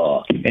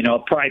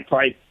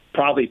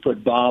probably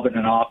put Bob in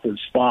an awkward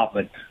spot,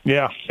 but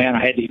yeah, man,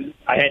 I had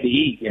to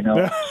eat,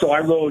 So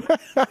I rode.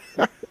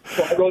 I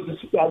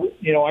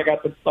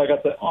got the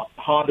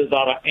Hondas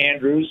out of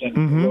Andrews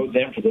and rode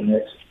them for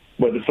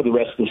the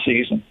rest of the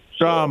season.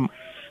 So,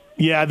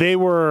 yeah, they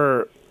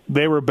were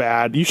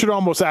bad. You should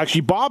almost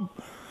actually Bob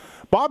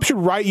should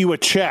write you a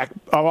check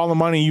of all the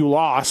money you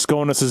lost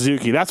going to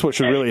Suzuki. That's what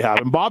should really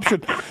happen. Bob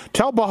should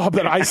tell Bob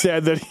that I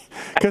said that,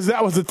 because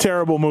that was a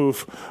terrible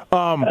move.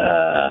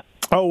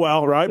 Oh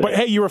well, right. But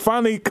hey, you were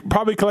finally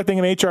probably collecting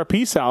an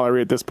HRP salary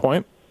at this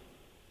point.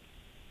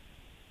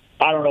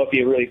 I don't know if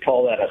you really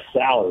call that a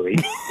salary.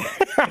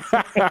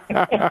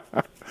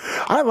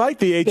 I like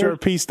the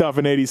HRP stuff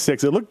in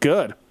 '86. It looked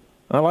good.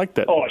 I liked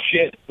it. Oh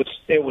shit,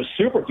 it was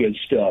super good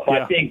stuff.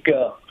 Yeah.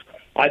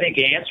 I think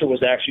Answer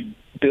was actually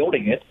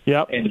building it.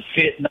 Yep. And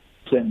fit nice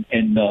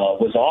and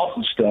was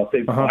awesome stuff.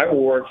 I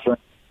wore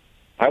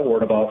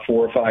it about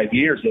 4 or 5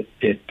 years.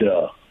 It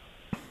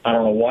I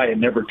don't know why it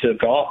never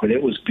took off, but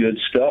it was good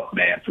stuff,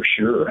 man, for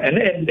sure.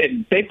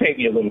 And they paid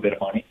me a little bit of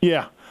money.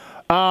 Yeah.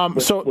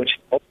 Which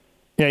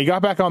yeah, you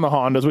got back on the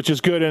Hondas, which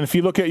is good. And if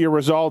you look at your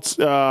results,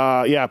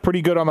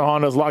 pretty good on the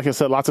Hondas. Like I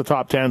said, lots of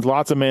top tens,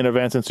 lots of main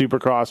events in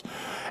Supercross.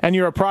 And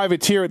you're a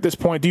privateer at this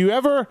point.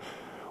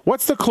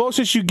 What's the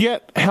closest you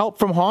get help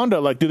from Honda?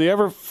 Like,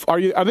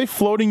 are they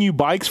floating you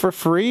bikes for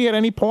free at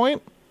any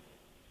point?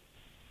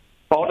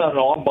 Oh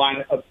no, I'm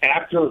buying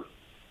after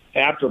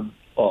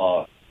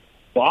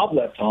Bob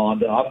left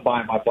Honda. I'm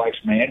buying my bikes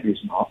from Andrews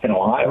in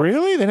Ohio.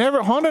 Really?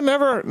 Honda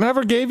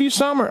never gave you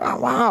some?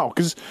 Wow,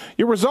 because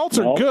your results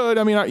are good.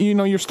 I mean,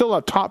 you're still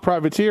a top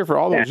privateer for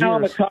all those years.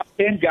 I'm a top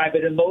 10 guy,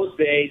 but in those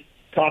days,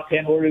 top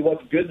 10 really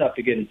wasn't good enough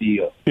to get a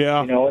deal.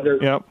 Yeah.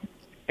 Yep.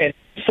 And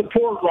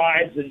support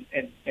rides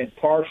and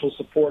partial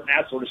support and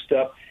that sort of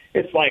stuff,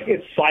 it's like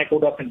it's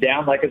cycled up and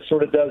down like it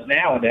sort of does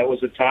now. And that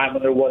was a time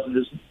when there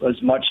wasn't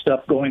as much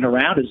stuff going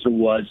around as there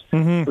was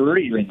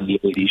earlier in the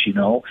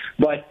 80s,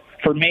 But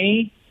for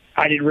me,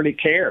 I didn't really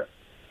care.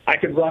 I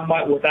could run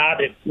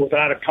without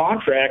a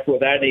contract,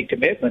 without any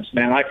commitments,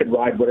 man. I could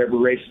ride whatever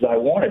races I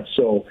wanted.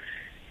 So,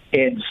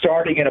 and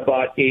starting in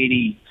about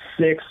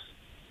 85,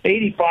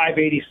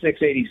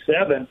 86,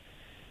 87,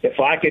 if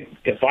I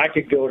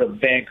could go to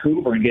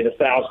Vancouver and get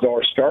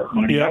 $1,000 start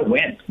money, I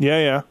went.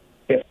 Yeah.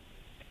 If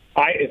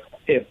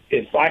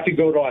I could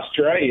go to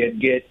Australia and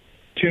get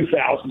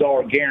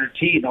 $2,000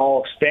 guaranteed and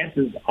all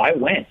expenses, I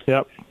went.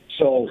 Yep.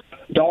 So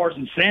dollars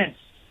and cents,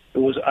 I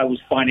was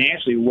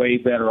financially way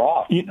better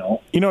off.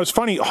 It's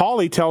funny.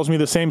 Holly tells me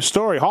the same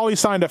story. Holly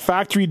signed a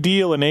factory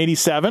deal in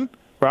 '87,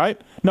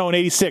 right? No, in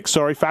 '86.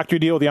 Sorry, factory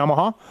deal with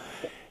Yamaha.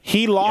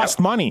 He lost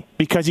money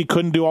because he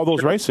couldn't do all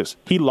those races.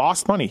 He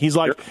lost money. He's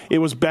like, it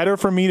was better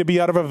for me to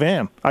be out of a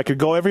van. I could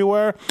go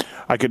everywhere.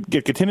 I could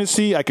get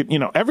contingency. I could,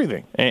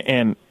 everything.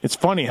 And it's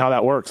funny how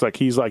that works. Like,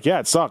 he's like, yeah,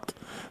 it sucked.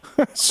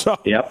 So,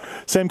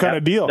 same kind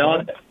of deal.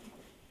 No,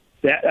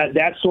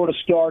 that sort of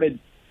started.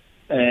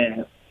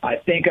 I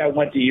think I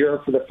went to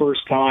Europe for the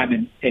first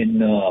time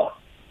in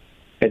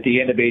at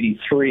the end of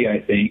 '83. I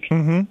think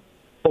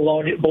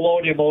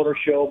Bologna Motor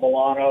Show,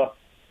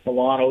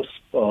 Milano,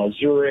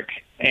 Zurich,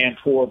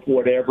 Antwerp,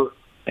 whatever,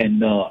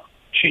 and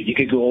you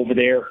could go over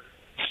there.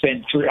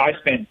 I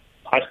spent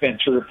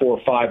 3 or 4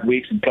 or 5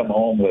 weeks and come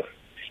home with,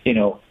 $6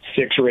 or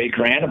 $8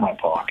 grand in my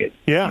pocket.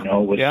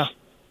 Yeah,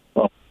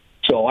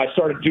 So I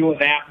started doing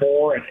that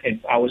more,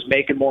 and I was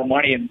making more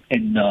money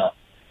in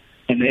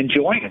and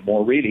enjoying it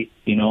more, really,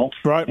 you know.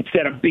 Right.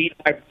 Instead of beating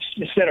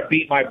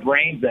my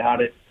brains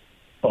out at,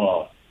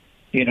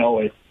 you know,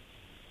 at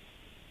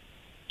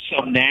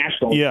some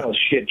national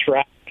shit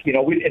track. You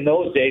know, in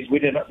those days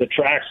the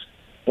tracks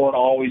weren't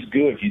always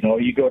good. You know,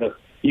 you go to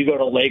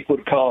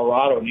Lakewood,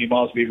 Colorado, and you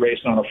must be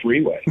racing on a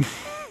freeway.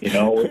 You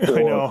know,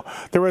 I know.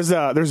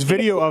 There's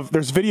video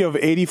of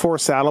 84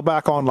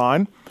 Saddleback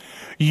online.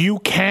 You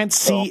can't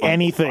see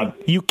anything.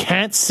 God. You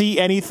can't see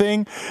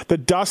anything. The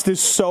dust is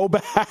so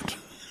bad.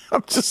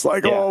 I'm just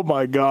like, oh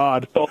my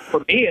God. So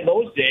for me in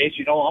those days,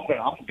 you know, I'm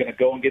gonna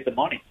go and get the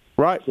money.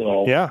 Right.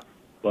 So yeah.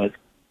 But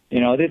you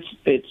know,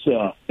 it's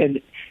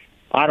and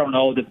I don't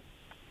know that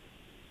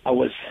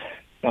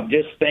I'm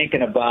just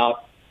thinking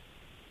about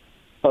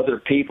other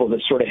people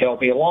that sort of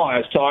helped me along. I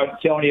was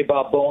telling you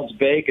about Bones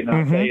Bacon, and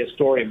I'll tell you a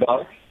story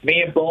about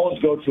me and Bones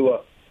go to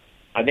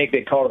I think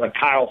they call it a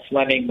Kyle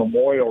Fleming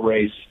Memorial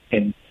Race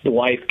in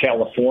Blythe,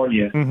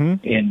 California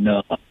in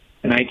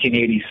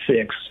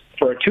 1986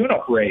 for a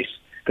tune-up race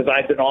because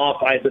I'd been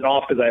off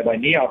because I had my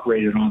knee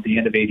operated on at the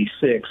end of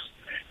 86.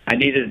 I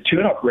needed a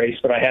tune-up race,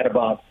 but I had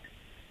about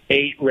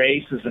 8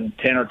 races and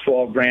 10 or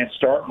 12 grand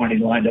start money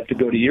lined up to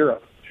go to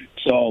Europe.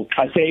 So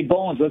I say, hey,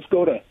 Bones, let's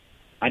go to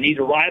I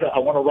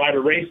want to ride a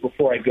race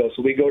before I go.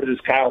 So we go to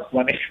this Kyle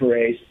Fleming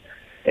race,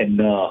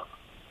 and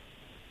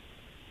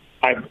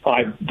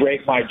I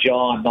break my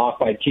jaw and knock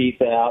my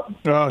teeth out.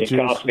 It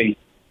cost me.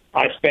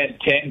 I spent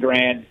 10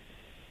 grand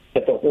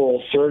at the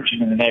oral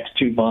surgeon in the next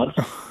 2 months,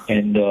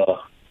 and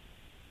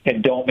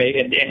don't make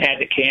and had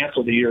to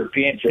cancel the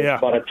European trip. Yeah.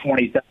 About a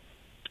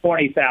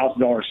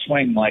 $20,000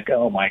 swing. Like,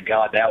 oh my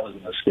God, that was a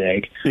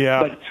mistake.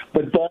 Yeah.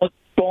 But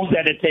Bones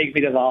had to take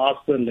me to the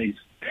hospital.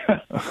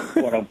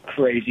 What a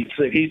crazy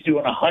thing. He's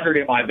doing 100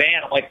 in my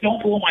van. I'm like,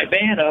 don't blow my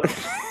van up.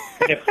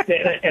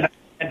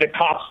 And the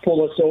cops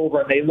pull us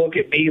over, and they look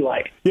at me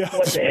like,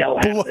 what the hell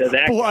happened to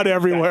that blood guy?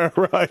 everywhere,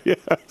 right? Yeah.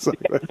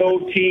 No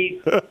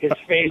teeth. His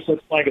face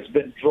looks like it's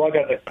been drug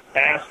on the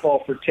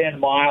asphalt for 10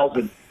 miles,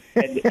 and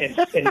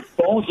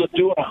Bones was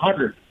doing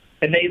 100,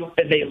 and they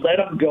let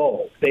him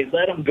go. They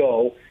let him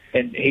go,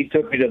 and he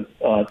took me to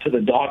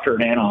the doctor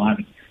in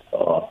Anaheim.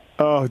 But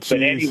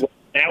anyway,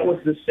 that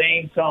was the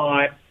same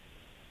time.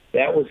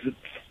 That was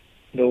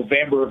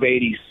November of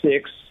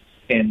 '86,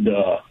 and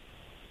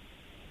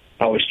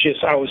I was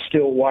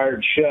still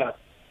wired shut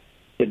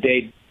the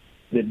day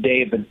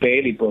that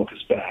Bailey broke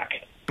his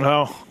back.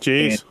 Oh,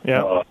 geez,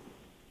 yeah.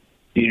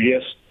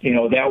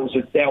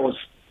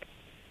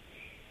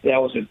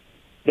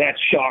 That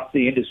shocked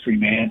the industry,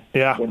 man.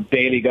 Yeah. When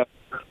Bailey got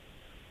hurt.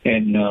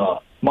 And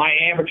my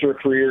amateur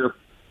career,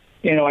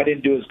 you know, I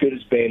didn't do as good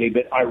as Bailey,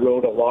 but I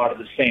rode a lot of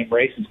the same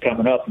races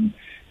coming up,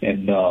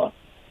 and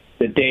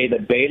the day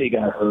that Bailey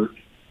got hurt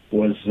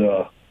was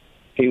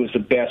he was the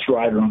best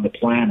rider on the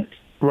planet.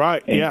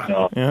 Right. And,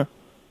 yeah.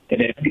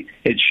 And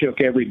it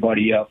shook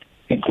everybody up,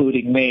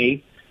 including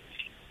me,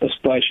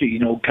 especially, you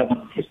know,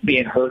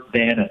 being hurt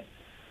then and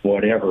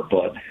whatever.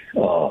 But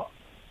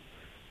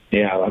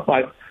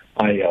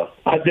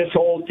this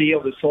whole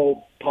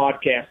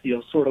podcast deal,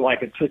 is sort of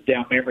like a trip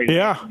down memory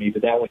lane for me.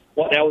 But that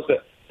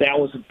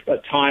was a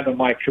time in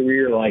my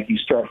career, like you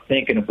start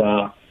thinking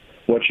about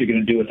what you're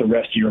going to do with the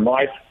rest of your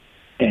life,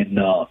 and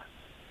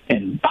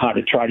how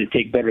to try to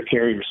take better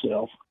care of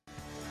yourself.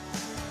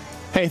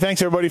 Hey,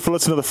 thanks everybody for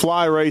listening to the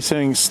Fly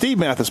Racing Steve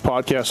Mathis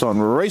podcast on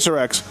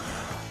RacerX.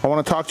 I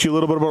want to talk to you a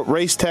little bit about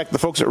Race Tech. The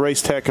folks at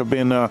Race Tech have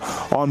been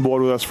on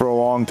board with us for a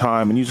long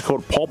time, and use the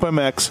code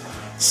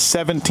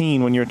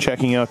PulpMX17 when you're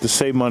checking out to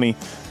save money.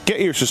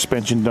 Get your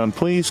suspension done,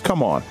 please.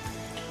 Come on.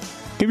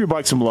 Give your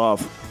bike some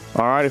love.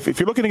 All right, if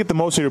you're looking to get the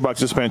most of your bike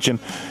suspension,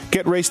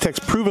 get Race Tech's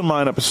proven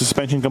lineup of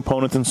suspension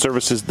components and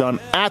services done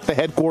at the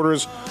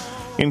headquarters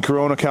in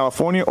Corona,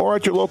 California, or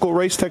at your local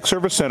Race Tech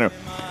service center.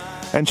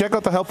 And check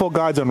out the helpful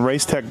guides on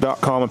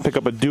racetech.com and pick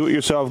up a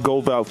do-it-yourself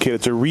gold valve kit.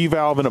 It's a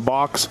revalve in a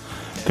box.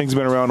 Things have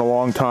been around a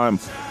long time.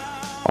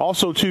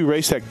 Also, too,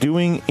 Race Tech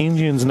doing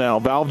engines now.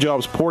 Valve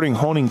jobs, porting,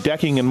 honing,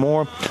 decking, and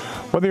more.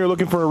 Whether you're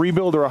looking for a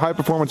rebuild or a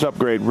high-performance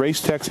upgrade, Race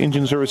Tech's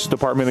Engine Services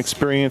Department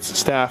experience,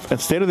 staff, and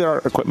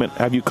state-of-the-art equipment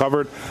have you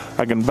covered.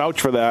 I can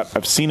vouch for that.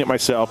 I've seen it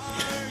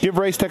myself. Give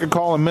Race Tech a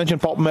call and mention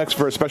PulpMX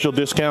for a special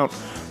discount.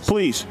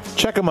 Please,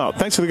 check them out.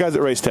 Thanks to the guys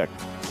at Race Tech.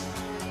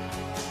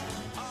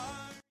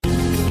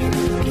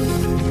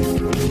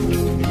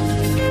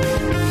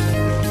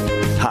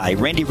 Hi,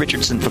 Randy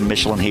Richardson from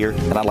Michelin here,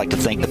 and I'd like to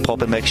thank the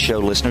PulpMX show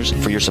listeners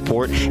for your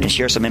support and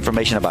share some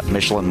information about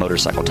Michelin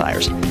motorcycle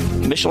tires.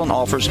 Michelin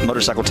offers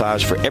motorcycle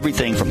tires for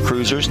everything from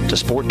cruisers to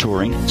sport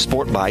touring,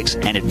 sport bikes,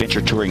 and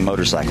adventure touring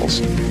motorcycles.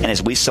 And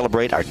as we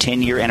celebrate our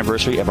 10-year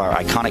anniversary of our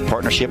iconic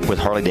partnership with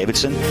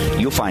Harley-Davidson,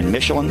 you'll find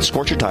Michelin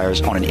Scorcher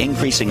tires on an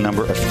increasing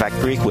number of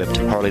factory-equipped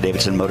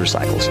Harley-Davidson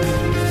motorcycles.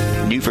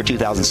 New for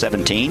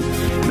 2017,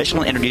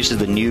 Michelin introduces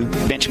the new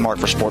benchmark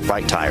for sport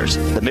bike tires,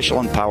 the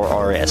Michelin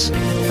Power RS,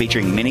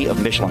 featuring many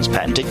of Michelin's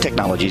patented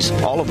technologies,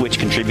 all of which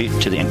contribute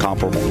to the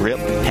incomparable grip,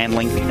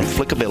 handling, and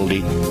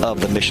flickability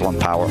of the Michelin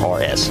Power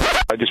RS.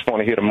 I just want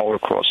to hear the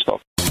motocross stuff.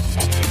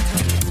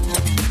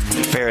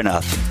 Fair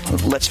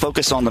enough. Let's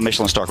focus on the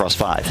Michelin Starcross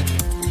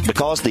 5.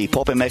 Because the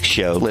Pulp MX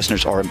show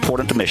listeners are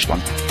important to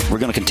Michelin, we're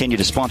going to continue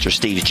to sponsor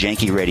Steve's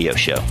Janky radio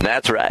show.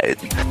 That's right.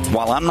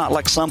 While I'm not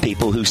like some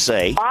people who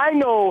say, I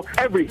know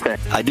everything,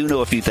 I do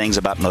know a few things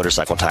about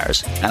motorcycle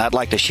tires, and I'd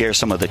like to share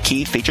some of the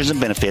key features and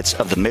benefits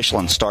of the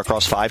Michelin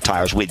Starcross 5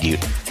 tires with you.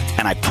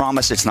 And I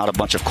promise it's not a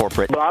bunch of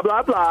corporate blah,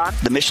 blah, blah.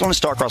 The Michelin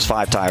Starcross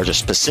 5 tires are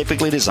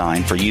specifically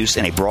designed for use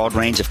in a broad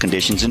range of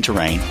conditions and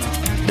terrain.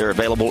 They're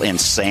available in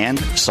sand,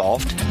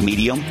 soft,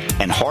 medium,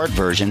 and hard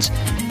versions,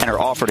 and are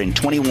offered in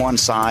 21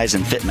 size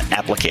and fitment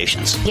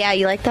applications. Yeah,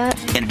 you like that?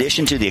 In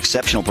addition to the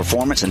exceptional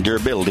performance and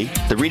durability,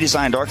 the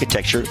redesigned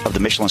architecture of the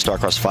Michelin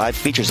Starcross 5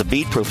 features a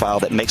bead profile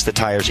that makes the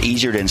tires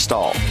easier to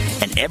install.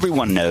 And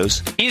everyone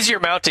knows easier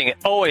mounting,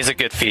 always a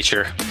good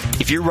feature.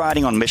 If you're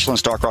riding on Michelin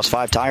Starcross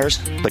 5 tires,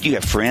 but you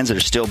have friends that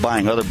are still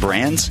buying other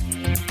brands,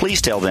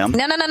 please tell them.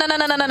 No.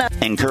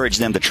 Encourage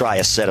them to try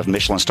a set of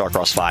Michelin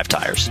Starcross 5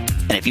 tires.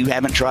 And if you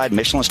haven't tried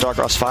Michelin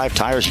Starcross 5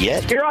 tires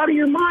yet, You're out of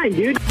your mind,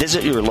 dude.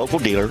 visit your local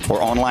dealer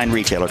or online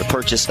retailer to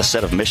purchase a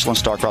set of Michelin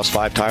Starcross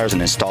 5 tires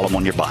and install them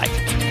on your bike.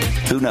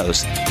 Who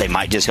knows? They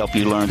might just help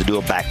you learn to do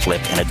a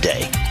backflip in a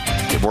day.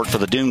 It worked for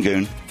the Doom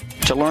Goon.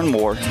 To learn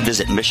more,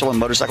 visit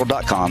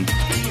MichelinMotorcycle.com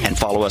and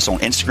follow us on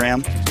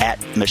Instagram at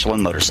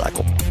Michelin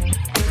Motorcycle.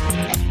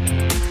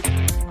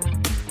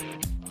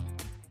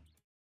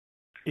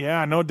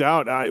 Yeah, no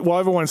doubt. Well,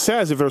 everyone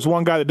says if there's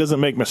one guy that doesn't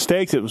make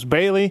mistakes, it was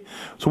Bailey.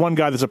 So one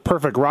guy that's a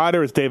perfect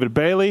rider is David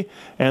Bailey.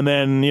 And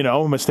then,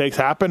 mistakes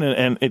happen,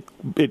 and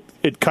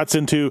it cuts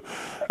into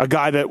a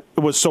guy that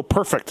was so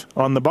perfect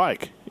on the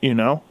bike, He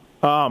was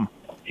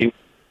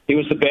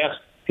the best.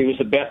 He was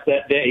the best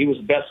that day. He was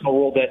the best in the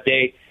world that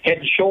day, head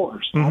and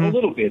shoulders. Not a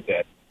little bit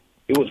better.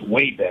 It was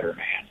way better,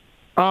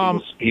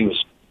 man. He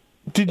was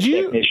Did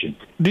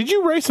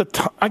you race a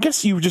ton? I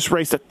guess you just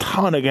raced a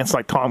ton against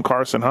like Tom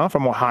Carson, huh?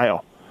 From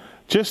Ohio.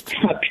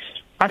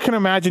 I can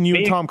imagine you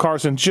and Tom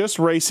Carson just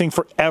racing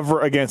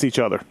forever against each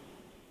other.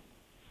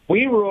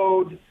 We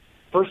rode.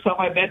 First time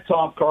I met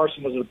Tom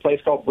Carson was at a place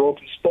called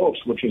Broken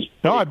Spokes, which was.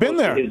 No, I've been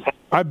there.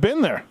 I've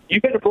been there.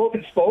 You've been to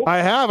Broken Spokes? I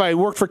have. I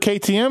worked for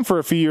KTM for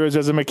a few years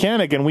as a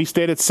mechanic, and we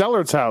stayed at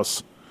Sellard's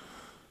house,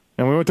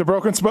 and we went to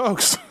Broken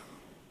Spokes.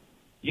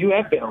 You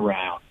have been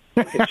around.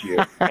 Look at you.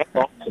 That's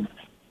awesome.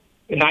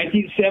 In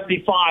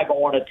 1975, I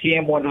won a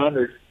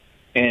TM100,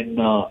 and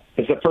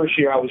it's the first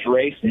year I was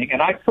racing,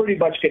 and I pretty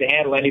much could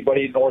handle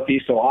anybody in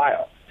Northeast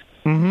Ohio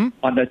on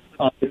the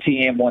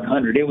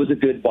TM100. It was a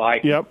good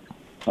bike. Yep.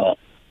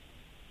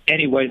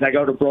 Anyways, I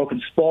go to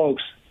Broken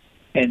Spokes,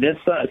 and this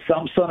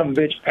some son of a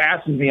bitch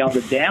passes me on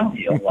the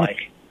downhill,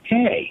 like,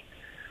 hey.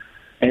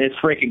 And it's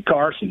freaking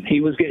Carson.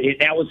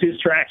 That was his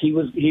track. He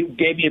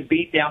gave me a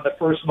beat down the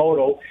first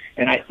moto,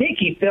 and I think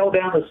he fell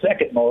down the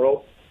second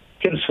moto.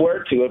 Couldn't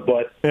swear to it,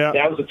 but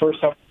that was the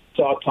first time I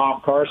saw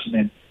Tom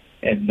Carson,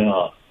 and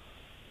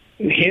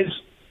his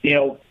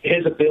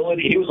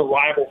ability. He was a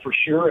rival for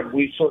sure, and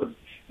we sort of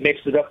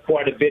mixed it up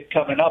quite a bit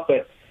coming up.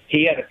 But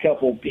he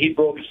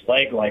broke his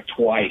leg like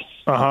twice,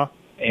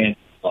 and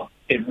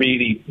it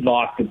really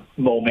knocked the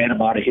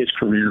momentum out of his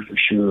career for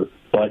sure.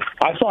 But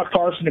I saw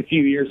Carson a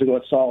few years ago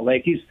at Salt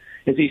Lake. Is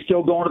he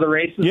still going to the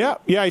races? Yeah,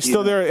 he's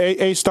still there.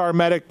 A Star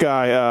Medic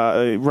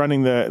guy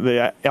running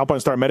the Alpine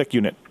Star Medic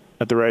unit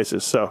at the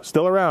races, so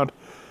still around.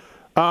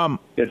 I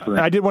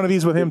did one of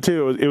these with him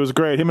too. It was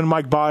great. Him and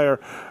Mike Byer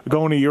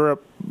going to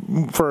Europe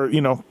for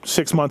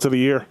 6 months of the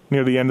year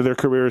near the end of their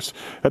careers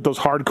at those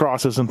hard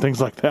crosses and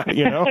things like that.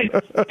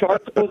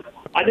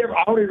 I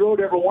only rode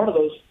every one of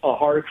those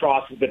hard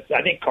crosses, but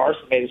I think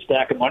Carson made a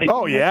stack of money.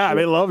 Oh yeah,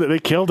 they loved it. They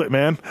killed it,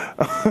 man.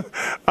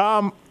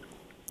 And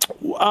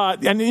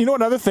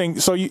another thing.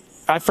 So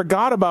I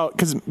forgot about,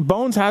 because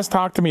Bones has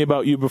talked to me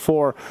about you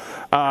before,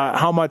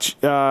 how much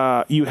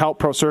you helped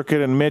Pro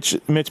Circuit, and Mitch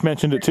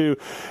mentioned it too.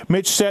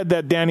 Mitch said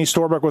that Danny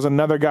Storbeck was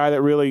another guy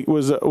that really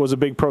was a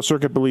big Pro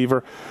Circuit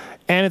believer.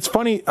 And it's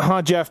funny,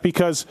 Jeff,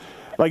 because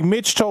like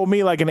Mitch told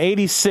me, like in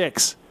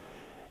 '86,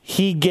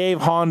 he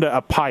gave Honda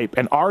a pipe,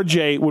 and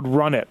RJ would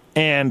run it,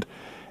 and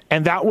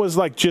that was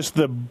like just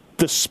the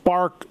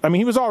spark. I mean,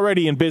 he was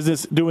already in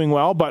business doing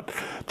well, but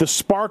the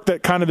spark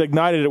that kind of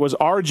ignited it was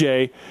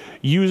RJ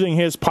using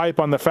his pipe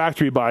on the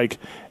factory bike,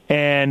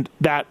 and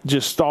that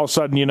just all of a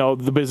sudden,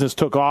 the business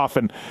took off.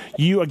 And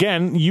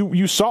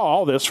you saw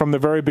all this from the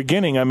very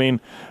beginning. I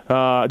mean,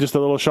 just a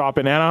little shop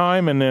in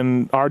Anaheim, and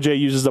then RJ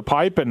uses the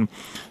pipe, and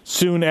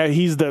soon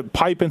he's the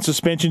pipe and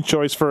suspension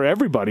choice for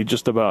everybody,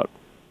 just about.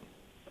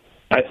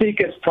 I think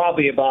it's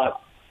probably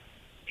about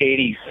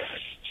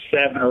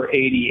 87 or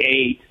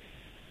 88.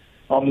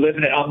 I'm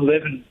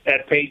living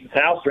at Peyton's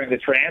house during the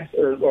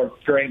or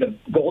during the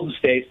Golden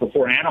States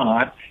before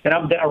Anaheim, and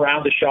I'm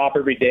around the shop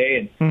every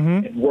day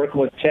and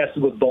working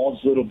testing with Bones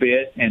a little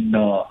bit,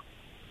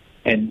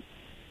 and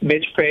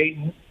Mitch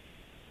Peyton.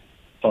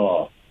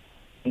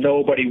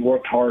 Nobody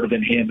worked harder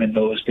than him in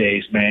those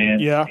days, man.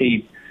 Yeah.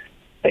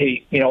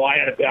 I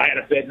had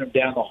a bedroom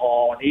down the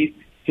hall, and he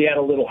had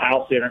a little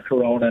house there in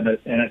Corona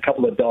and a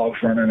couple of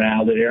dogs running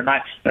out of there, and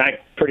I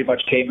pretty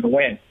much came and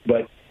went,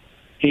 but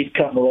he'd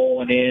come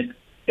rolling in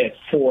at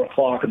 4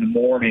 o'clock in the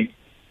morning,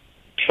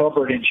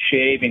 covered in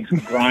shavings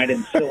and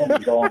grinding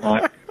cylinders all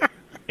night,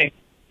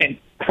 and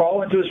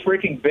crawl into his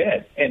freaking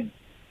bed and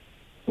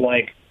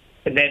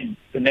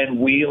then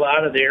wheel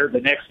out of there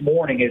the next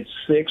morning at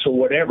 6 or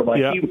whatever.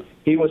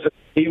 He was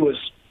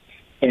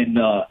and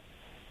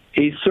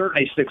he's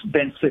certainly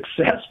been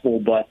successful,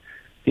 but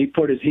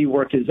he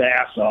worked his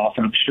ass off,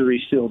 and I'm sure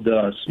he still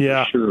does.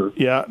 Yeah, sure.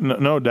 Yeah,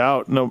 no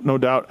doubt, no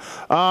doubt.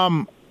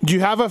 Do you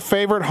have a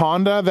favorite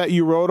Honda that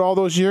you rode all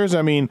those years?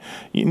 I mean,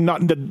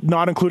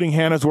 not including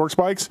Hannah's Works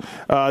bikes.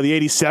 The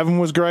 87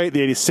 was great.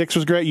 The 86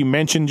 was great. You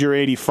mentioned your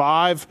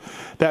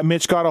 85 that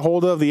Mitch got a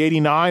hold of. The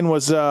 89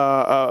 was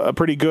a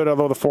pretty good,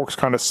 although the forks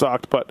kind of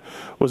sucked. But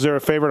was there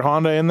a favorite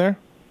Honda in there?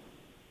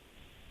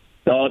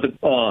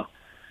 The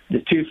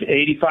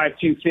 85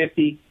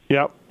 250.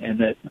 Yep. And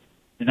the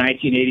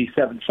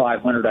 1987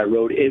 500, I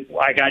rode it.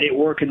 I got it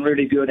working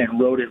really good and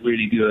rode it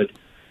really good.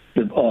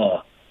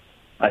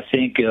 I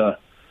think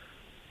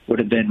would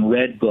have been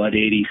Redbud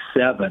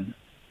 87.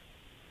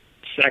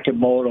 Second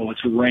moto,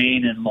 it's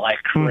raining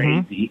like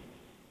crazy.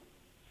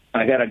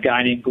 I got a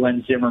guy named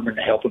Glenn Zimmerman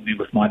helping me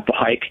with my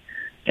bike,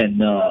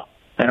 and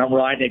I'm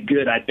riding it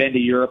good. I'd been to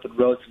Europe and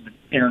rode some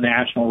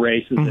international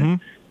races,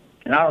 and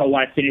I don't know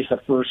why I finished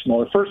the first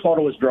moto. The first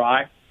moto was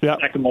dry. Yep.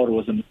 The second moto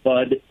was a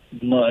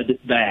mud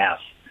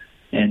bath,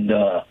 and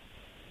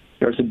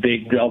there was a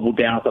big double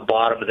down at the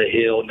bottom of the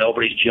hill.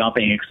 Nobody's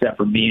jumping except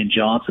for me and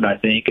Johnson, I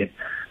think. And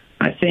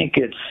I think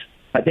it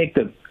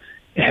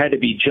had to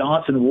be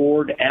Johnson,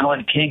 Ward,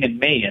 Alan King, and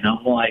me. And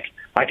I'm like,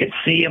 I could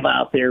see him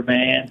out there,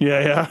 man.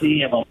 Yeah. I see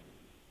him.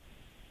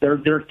 They're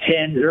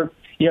 10.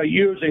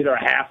 Usually they're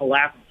half a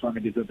lap in front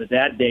of me, but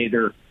that day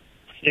they're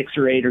 6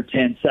 or 8 or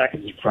 10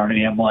 seconds in front of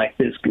me. I'm like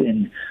this,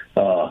 and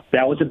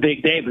that was a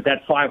big day. But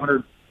that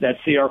 500, that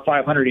CR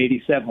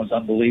 587 was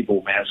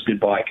unbelievable, man. It's a good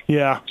bike.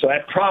 Yeah. So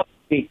that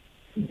probably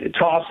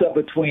toss up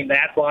between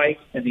that bike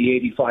and the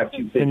 85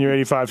 250. And your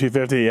 85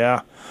 250,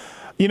 yeah.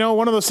 You know,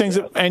 one of those things,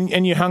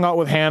 and you hung out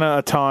with Hannah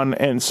a ton,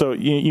 and so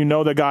you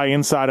know the guy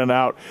inside and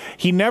out.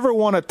 He never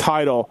won a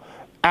title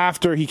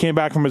after he came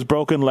back from his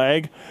broken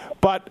leg,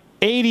 but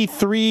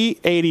 83,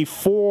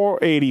 84,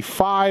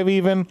 85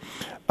 even,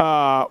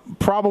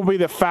 probably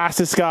the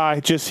fastest guy,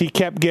 just he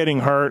kept getting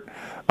hurt.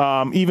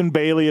 Even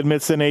Bailey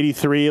admits in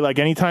 83, like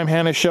anytime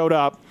Hannah showed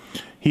up,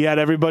 he had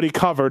everybody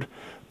covered,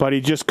 but he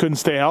just couldn't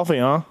stay healthy,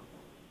 huh?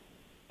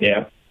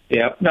 Yeah.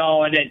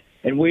 No,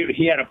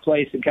 he had a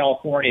place in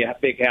California, a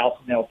big house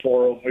in El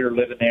Toro, and we were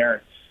living there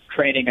and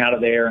training out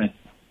of there. And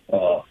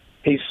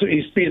he's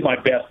my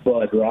best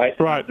bud, right?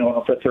 Right. I've known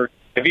him for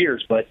 35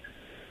 years, but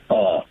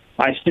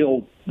I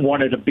still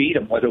wanted to beat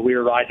him, whether we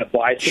were riding a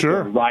bicycle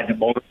or riding a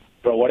motor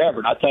or whatever.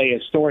 And I'll tell you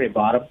a story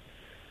about him.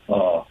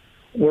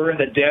 We're in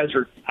the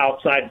desert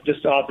outside,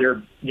 just out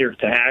there near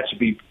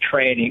Tehachapi,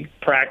 training,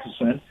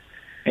 practicing,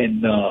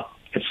 and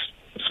it's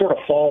sort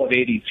of fall of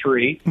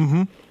 83.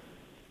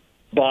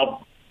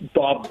 Bob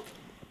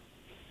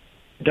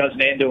does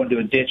an endo into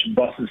a ditch and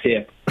busts his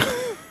hip.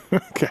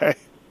 Okay.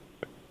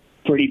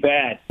 Pretty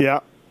bad. Yeah.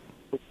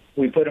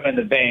 We put him in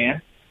the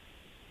van,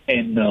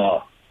 and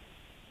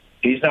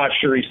he's not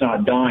sure he's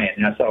not dying.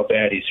 That's how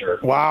bad he's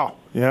hurt. Wow.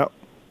 Yeah.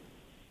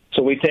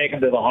 So we take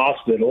him to the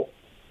hospital,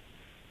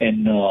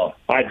 and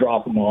I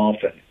drop him off,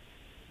 and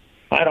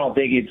I don't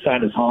think he'd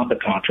signed his Honda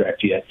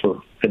contract yet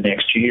for the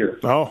next year.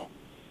 Oh.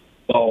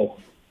 So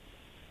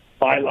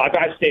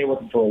I stay with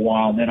him for a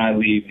while, and then I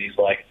leave, and he's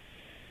like,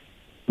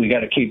 we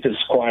got to keep this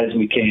as quiet as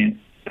we can.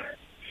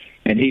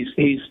 And he's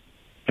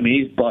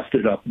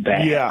busted up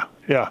bad.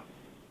 Yeah.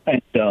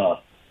 And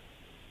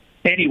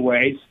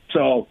anyways,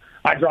 so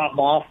I drop him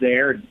off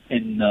there,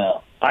 and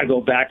I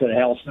go back to the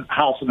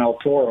house in El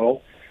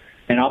Toro,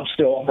 and I'm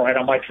right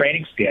on my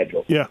training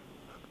schedule. Yeah.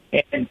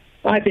 And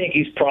I think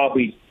he's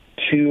probably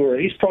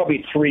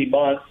 3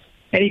 months,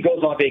 and he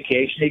goes on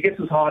vacation. He gets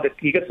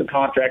the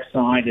contract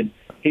signed, and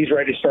he's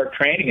ready to start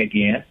training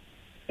again.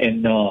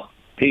 And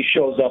he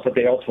shows up at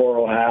the El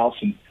Toro house,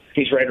 and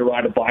he's ready to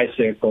ride a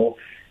bicycle.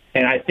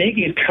 And I think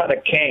he's got a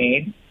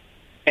cane,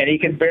 and he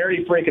can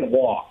barely freaking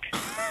walk.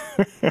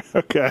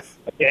 Okay.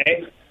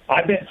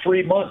 I've been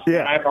 3 months, and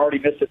I've already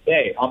missed a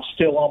day. I'm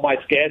still on my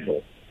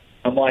schedule.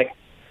 I'm like,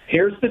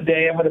 here's the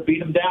day I'm going to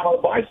beat him down on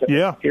a bicycle.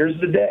 Yeah. Here's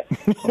the day.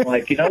 I'm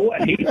like, you know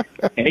what? He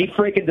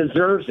freaking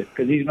deserves it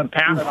because he's been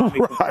pounding on me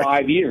for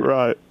 5 years.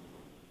 Right.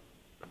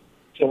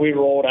 So we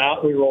rolled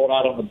out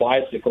on the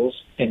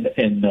bicycles, and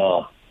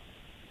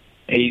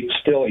he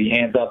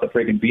hands out the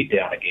freaking beat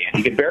down again.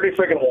 He can barely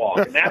freaking walk.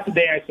 And that's the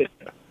day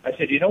I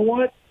said, you know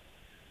what?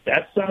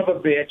 That son of a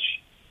bitch,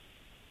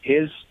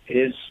 it's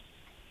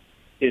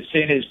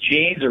in his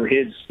genes, or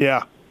he's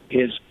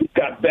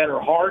got better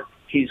heart.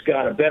 He's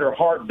got a better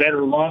heart,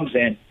 better lungs,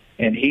 and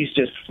he's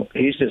just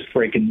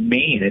freaking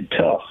mean and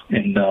tough.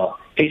 And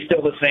he's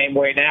still the same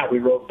way now. We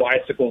rode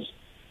bicycles.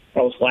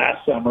 That was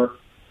last summer,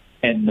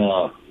 and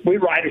we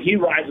ride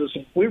with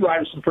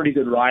some pretty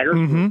good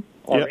riders,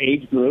 our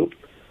age group,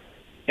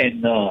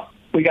 and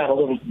we got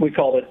we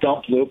call it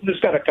dump loop. It's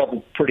got a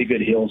couple pretty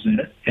good hills in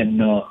it,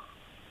 and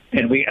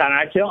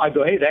I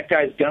go, hey, that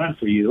guy's gunning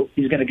for you.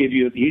 He's going to give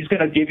you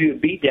a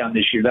beat down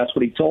this year. That's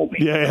what he told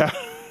me. Yeah.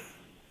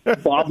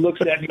 Bob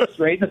looks at me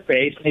straight in the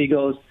face, and he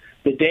goes,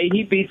 the day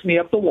he beats me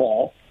up the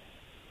wall,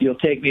 you'll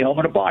take me home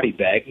in a body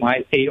bag.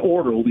 My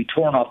aorta will be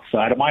torn off the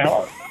side of my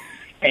heart.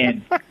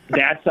 And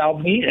that's how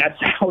he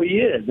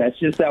is. That's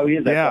just how he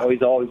is. That's how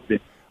he's always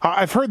been.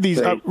 I've heard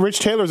these. Rich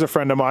Taylor's a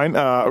friend of mine,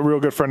 a real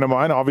good friend of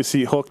mine.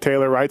 Obviously, Hook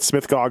Taylor, right?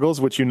 Smith Goggles,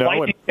 which you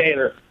know.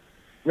 Taylor.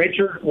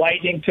 Richard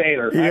Lightning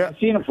Taylor. I haven't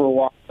seen him for a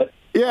while, but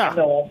I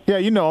know him. Yeah,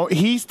 you know,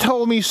 he's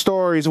told me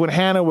stories when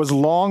Hannah was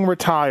long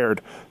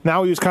retired.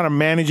 Now he was kind of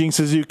managing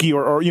Suzuki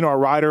or a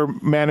rider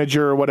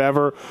manager or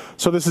whatever.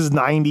 So this is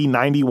 90,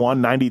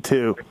 91,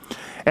 92.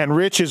 And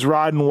Rich is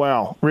riding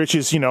well. Rich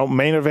is,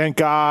 main event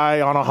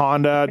guy on a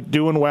Honda,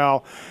 doing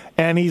well.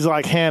 And he's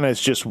like,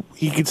 Hannah's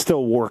he could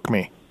still work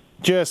me.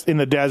 Just in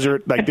the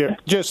desert.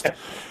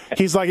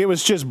 He's like, it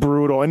was just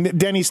brutal. And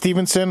Denny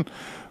Stevenson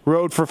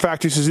rode for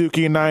Factory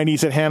Suzuki in 90. He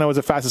said Hannah was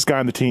the fastest guy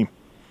on the team.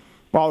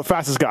 Well, the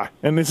fastest guy.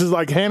 And this is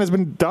like, Hannah's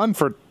been done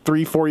for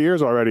 3-4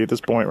 years already at this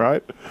point,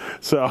 right?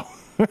 So.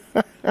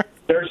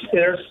 There's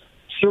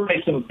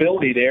certainly some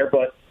ability there,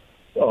 but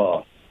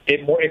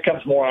it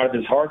comes more out of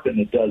his heart than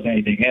it does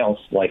anything else.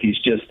 Like he's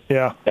just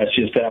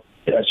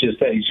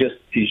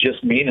he's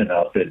just mean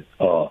enough and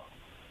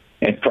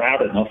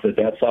proud enough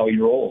that's how he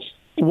rolls.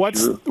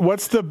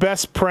 What's the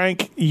best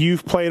prank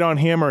you've played on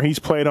him or he's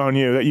played on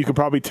you that you could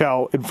probably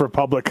tell for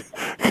public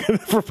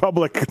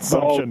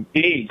consumption? Oh,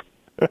 geez.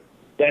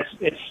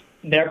 It's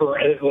never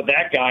with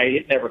that guy.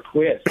 It never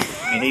quits.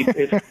 I mean,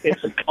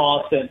 it's a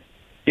constant.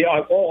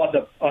 On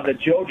the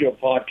JoJo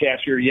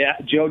podcast here,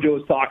 JoJo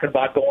was talking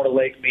about going to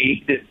Lake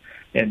Mead,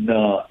 and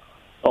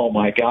oh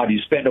my God, you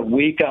spend a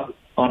week in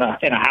a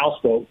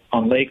houseboat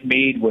on Lake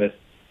Mead with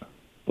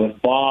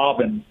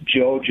Bob and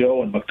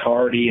JoJo and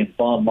McCarty and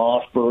Von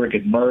Mossberg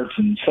and Mertz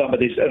and some of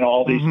these and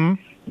all these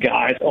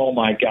guys. Oh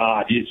my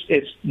God,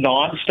 it's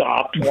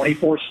nonstop,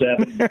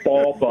 24/7,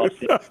 ball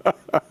busting.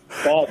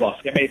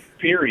 I mean,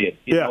 period.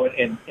 You know,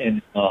 and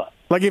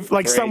if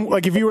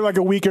you were like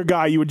a weaker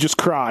guy, you would just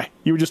cry.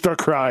 You would just start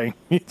crying.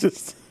 You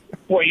just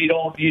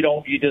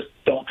just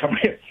don't come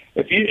here.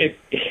 If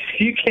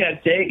you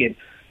can't take it,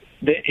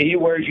 he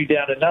wears you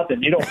down to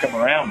nothing. You don't come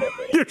around it.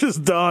 You're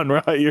just done,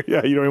 right? You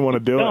don't even want to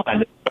do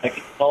it.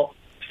 Like,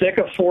 stick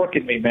a fork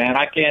in me, man.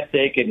 I can't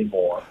take it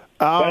anymore.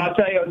 But I'll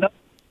tell you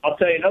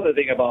another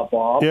thing about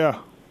Bob. Yeah,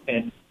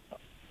 and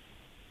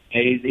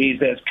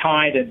he's as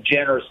kind and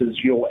generous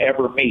as you'll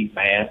ever meet,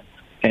 man.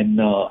 And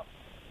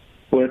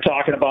we were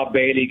talking about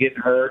Bailey getting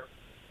hurt,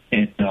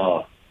 and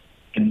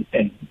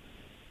in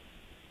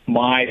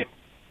my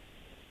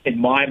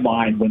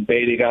mind, when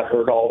Bailey got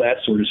hurt, all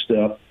that sort of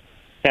stuff,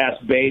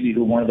 asked Bailey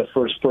who one of the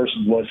first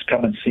persons was to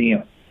come and see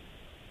him.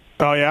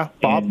 Oh yeah,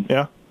 Bob.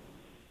 Yeah.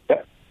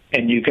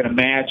 And you can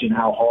imagine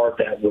how hard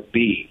that would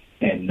be.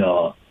 And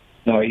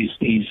he's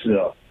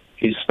a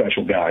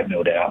special guy,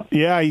 no doubt.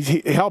 Yeah,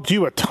 he helped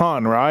you a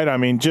ton, right? I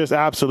mean, just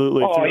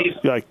absolutely. Oh, he's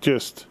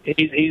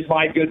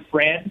my good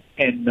friend,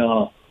 and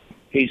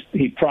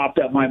he propped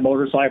up my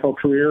motorcycle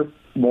career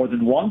more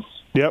than once.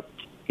 Yep.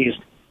 He's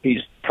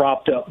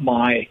propped up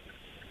my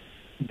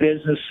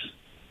business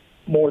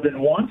more than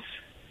once,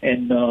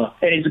 and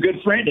he's a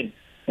good friend,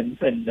 and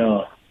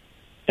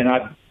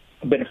I've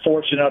been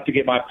fortunate enough to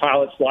get my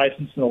pilot's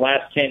license in the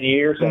last 10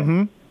 years,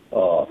 and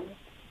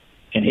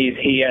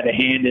he had a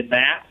hand in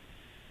that.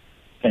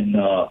 And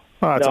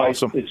that's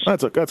awesome.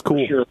 That's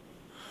cool. Sure.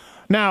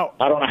 Now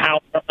I don't know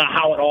how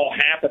it all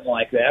happened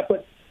like that,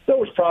 but there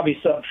was probably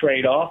some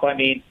trade off. I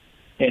mean,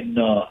 when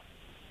I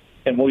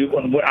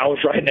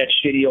was riding that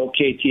shitty old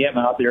KTM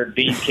out there at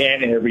Bean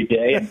Canyon every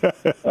day, and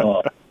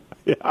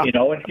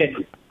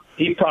and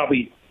he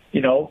probably,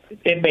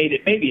 it made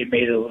it a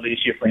little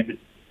easier for him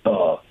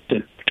to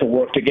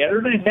work together.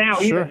 And now,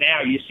 even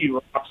now, you see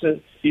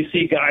you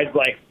see guys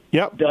like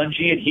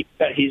Dungy, and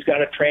he's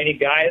got a training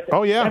guy.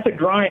 Oh yeah, that's a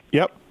grind.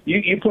 Yep.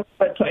 You put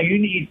that time. You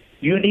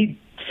need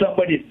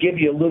somebody to give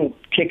you a little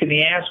kick in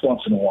the ass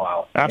once in a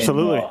while.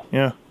 Absolutely.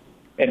 And,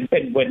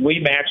 And when we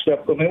matched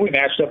up, we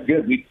matched up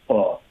good. We,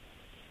 the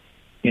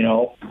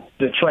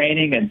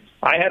training, and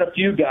I had a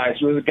few guys.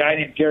 There was a guy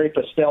named Gary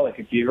Pastelik,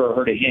 if you ever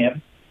heard of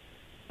him.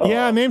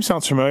 Yeah, name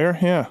sounds familiar.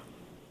 Yeah.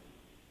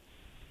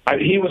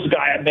 He was a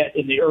guy I met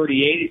in the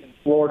early 80s in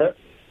Florida.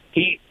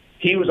 He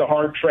was a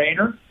hard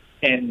trainer,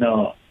 and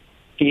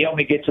he helped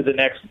me get to the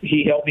next.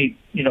 He helped me,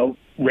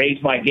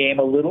 raise my game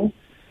a little,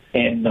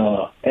 and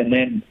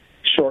then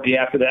shortly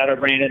after that, I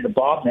ran into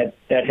Bob, and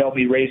that helped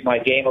me raise my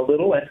game a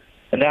little,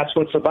 and that's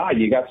what it's about.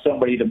 You got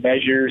somebody to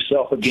measure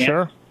yourself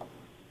against,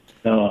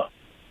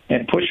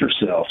 and push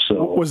yourself.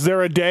 So, was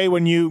there a day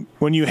when you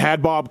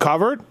had Bob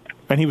covered,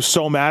 and he was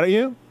so mad at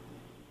you?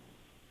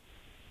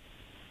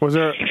 Was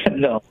there?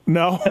 No.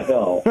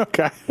 No?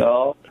 Okay.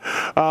 No.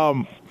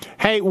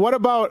 Hey, what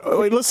about,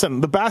 listen,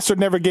 the bastard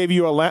never gave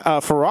you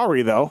a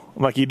Ferrari, though,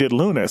 like he did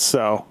Lunas.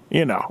 So,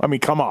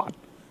 come on.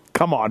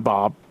 Come on,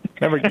 Bob.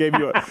 never gave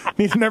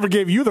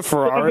you the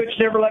Ferrari. The bitch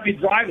never let me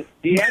drive it.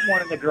 He had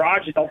one in the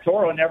garage at El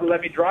Toro and never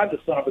let me drive the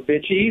son of a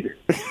bitch either.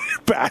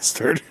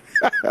 Bastard.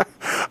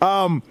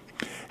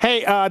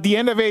 Hey, at the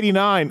end of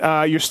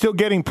 '89, you're still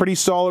getting pretty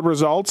solid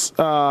results,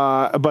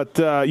 but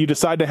you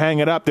decide to hang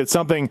it up. Did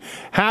something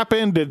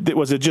happen?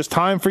 Was it just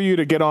time for you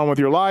to get on with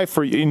your life,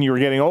 and you were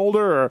getting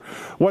older, or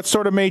what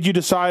sort of made you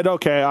decide?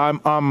 Okay,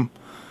 I'm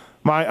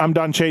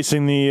done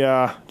chasing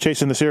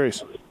the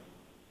series.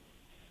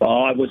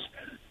 I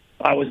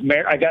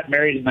got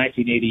married in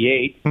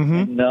 1988,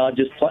 and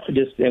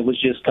it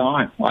was just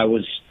time.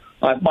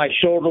 My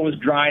shoulder was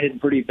grinding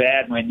pretty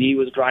bad, my knee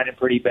was grinding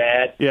pretty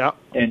bad. Yeah,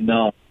 and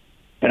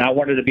I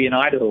wanted to be in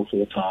Idaho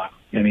full time.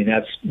 I mean,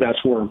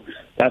 that's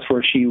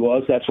where she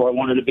was. That's where I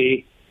wanted to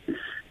be.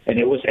 And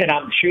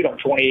I'm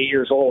 28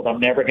 years old.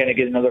 I'm never going to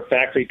get another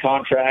factory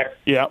contract.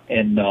 Yeah.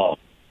 And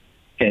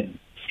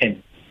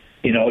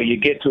you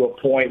get to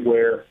a point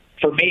where,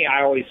 for me,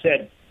 I always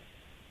said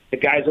the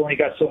guy's only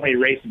got so many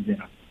races in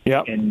him.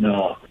 Yeah. And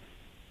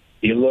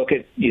you look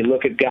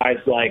at guys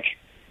like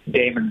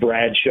Damon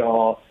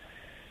Bradshaw.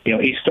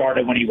 He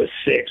started when he was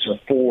 6 or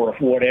 4 or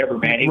whatever.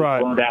 Man, he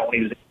was burned out when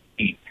he was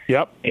 18.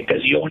 Yep.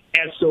 Because you only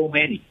had so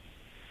many.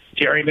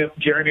 Jeremy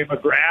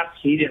McGrath,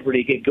 he didn't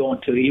really get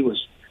going till he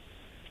was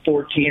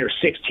 14 or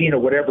 16 or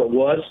whatever it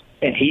was,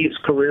 and his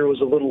career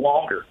was a little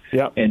longer.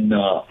 Yep. And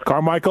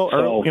Carmichael,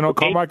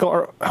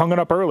 Carmichael hung it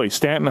up early.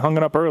 Stanton hung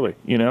it up early.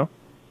 You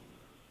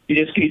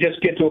just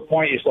get to a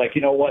point. It's like,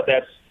 you know what,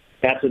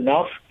 that's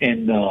enough,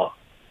 and I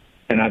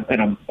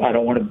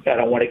don't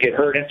want to get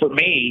hurt. And for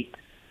me,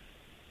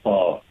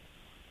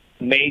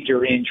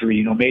 major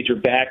injury, major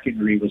back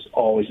injury was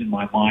always in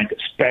my mind,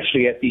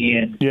 especially at the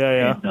end.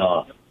 Yeah.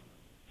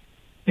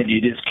 And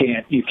you just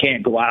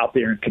can't go out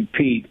there and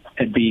compete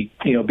and be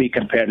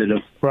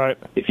competitive. Right.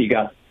 If you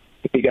got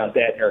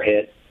that in your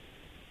head.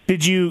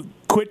 Did you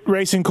quit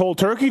racing cold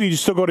turkey? Did you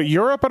still go to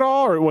Europe at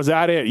all, or was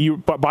that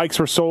it? Bikes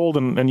were sold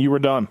and you were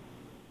done?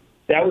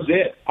 That was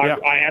it. Yeah.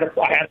 I had a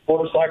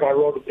motorcycle. I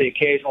rode the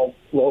occasional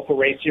local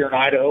race here in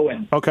Idaho,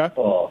 and okay.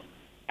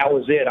 That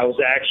was it.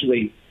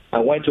 I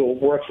went to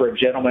work for a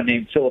gentleman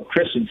named Philip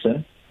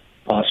Christensen,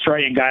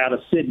 Australian guy out of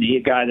Sydney, a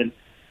guy that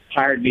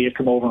hired me to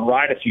come over and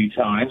ride a few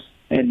times,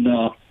 and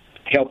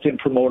helped him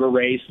promote a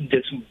race and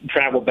did some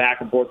travel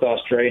back and forth to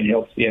Australia and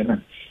helped him.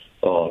 And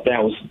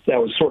that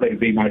was sort of to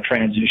be my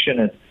transition.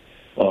 And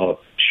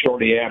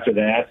shortly after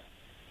that,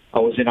 I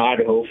was in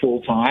Idaho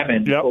full time,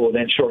 and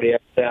then shortly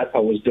after that, I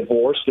was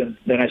divorced, and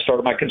then I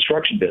started my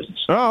construction business.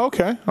 Oh,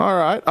 okay, all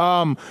right.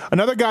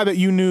 Another guy that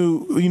you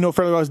know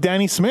fairly well is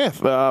Danny Smith,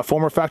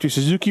 former factory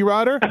Suzuki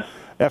rider,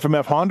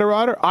 FMF Honda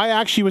rider. I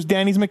actually was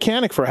Danny's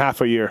mechanic for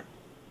half a year.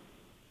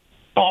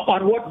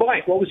 On what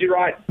bike? What was you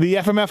riding? The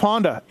FMF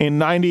Honda in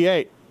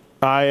 '98.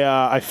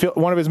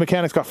 One of his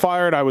mechanics got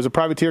fired. I was a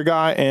privateer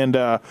guy, and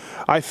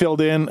I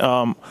filled in.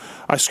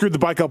 I screwed the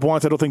bike up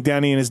once. I don't think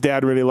Danny and his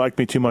dad really liked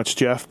me too much,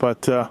 Jeff,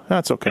 but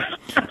that's okay.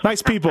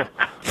 Nice people.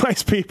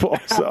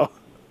 So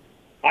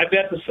I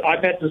met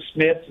the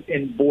Smiths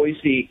in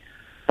Boise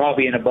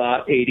probably in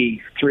about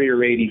 83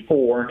 or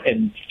 84.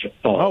 And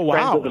oh,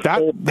 wow.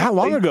 That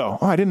long ago?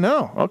 Oh, I didn't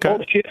know. Okay.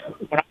 Oh, shit.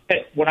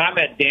 When I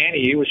met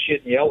Danny, he was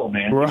shit and yellow,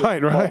 man.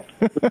 Right.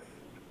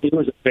 He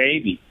was a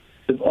baby.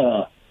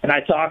 And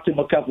I talked to him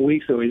a couple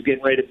weeks ago. He's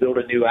getting ready to build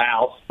a new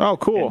house. Oh,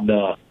 cool.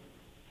 And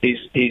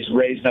he's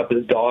raising up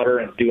his daughter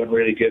and doing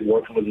really good,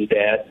 working with his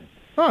dad.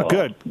 Oh,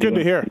 good. Good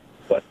to hear.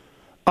 But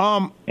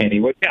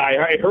anyway,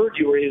 I heard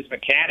you were his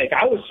mechanic.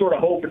 I was sort of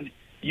hoping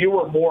you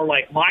were more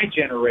like my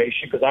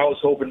generation, because I was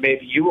hoping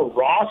maybe you were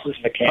Ross's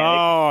mechanic.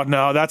 Oh,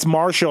 no, that's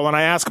Marshall. And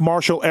I ask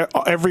Marshall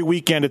every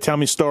weekend to tell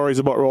me stories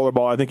about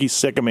rollerball. I think he's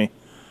sick of me.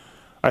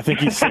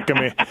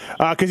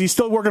 Because he's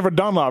still working for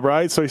Dunlop,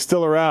 right? So he's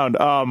still around.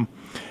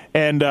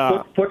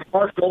 Put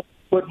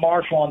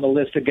Marshall on the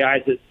list of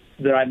guys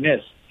that I miss.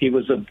 He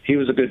was a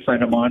good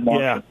friend of mine,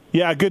 Marshall.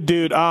 Yeah, good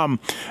dude. No,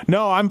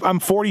 I'm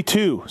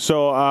 42,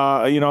 so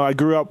I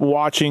grew up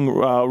watching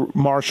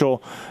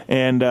Marshall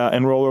and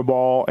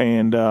rollerball,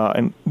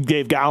 and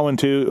Dave Gowan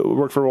too.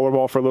 Worked for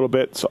rollerball for a little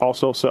bit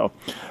also. So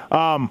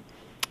it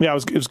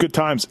was good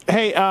times.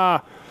 Hey,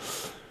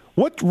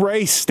 what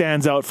race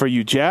stands out for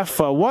you, Jeff?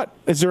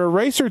 Is there a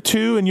race or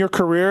two in your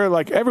career?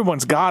 Like,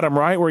 everyone's got them,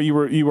 right? Where you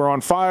were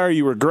on fire,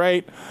 you were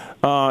great.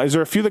 Is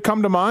there a few that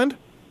come to mind?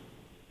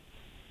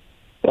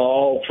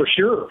 Oh, for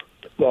sure.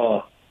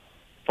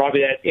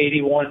 Probably that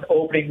 81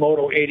 opening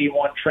Moto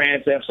 81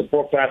 Trans Am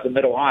Support Class in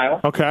Mid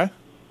Ohio. Okay.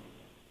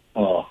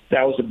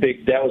 That was a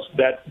big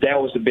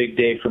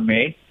day for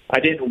me. I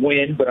didn't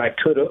win, but I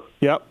could have.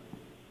 Yep.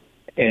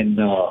 And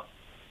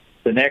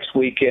the next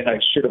weekend, I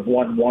should have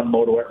won one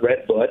moto at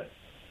Redbud.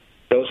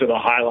 Those are the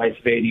highlights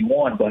of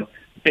 81. But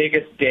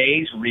biggest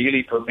days,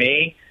 really, for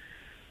me,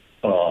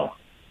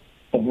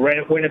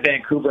 winning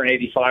Vancouver in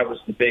 85 was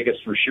the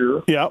biggest for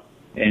sure. Yep.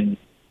 And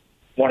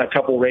won a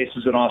couple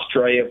races in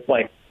Australia,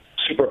 like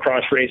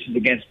Supercross races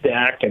against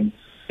Dak and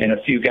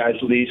a few guys,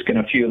 Leask, and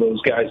a few of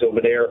those guys over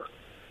there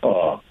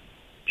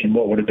in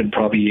what would have been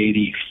probably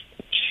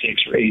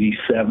 86 or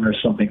 87 or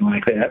something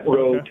like that.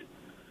 Rode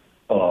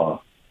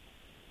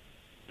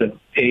the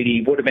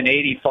 80 would have been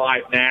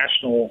 85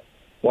 national,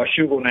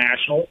 Washougal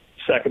National,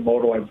 second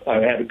moto. I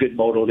had a good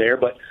moto there,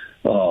 but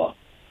I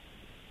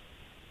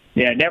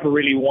never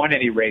really won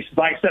any races.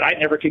 Like I said, I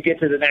never could get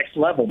to the next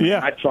level. Man.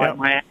 Yeah, I tried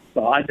my ass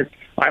off.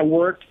 I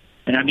worked,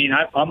 and I mean,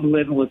 I'm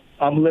living with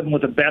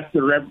the best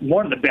there ever,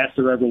 one of the best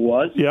there ever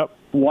was. Yep.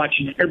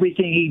 Watching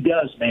everything he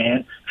does,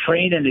 man,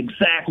 training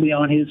exactly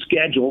on his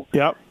schedule.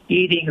 Yep.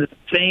 Eating the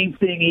same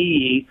thing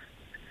he eats,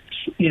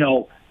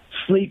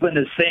 sleeping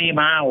the same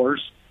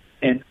hours,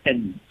 and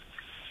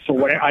so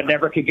whatever, I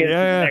never could get to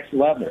the next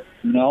level.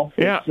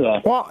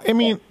 Yeah. Well, I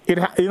mean,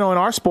 in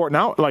our sport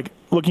now, like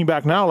looking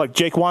back now, like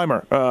Jake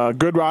Weimer,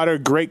 good rider,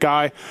 great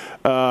guy,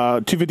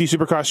 250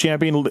 Supercross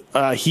champion.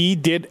 He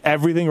did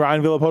everything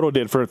Ryan Villapoto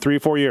did for 3 or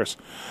 4 years.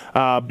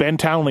 Ben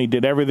Townley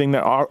did everything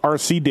that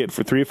RC did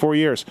for 3 or 4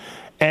 years.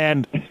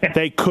 And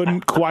they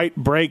couldn't quite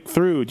break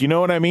through. Do you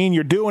know what I mean?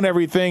 You're doing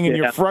everything, and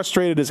you're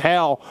frustrated as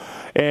hell,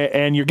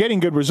 and you're getting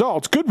good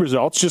results,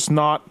 just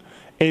not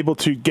able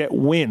to get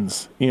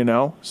wins,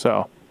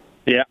 So,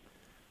 yeah,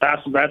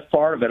 that's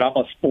part of it. I'm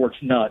a sports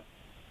nut,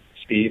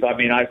 Steve. I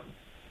mean, I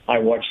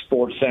watch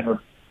Sports Center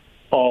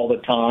all the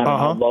time. And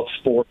I love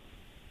sports,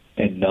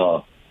 and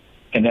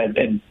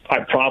I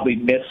probably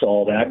miss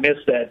all that. I miss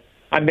that.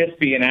 I miss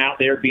being out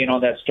there, being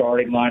on that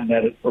starting line,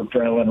 that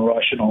adrenaline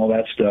rush, and all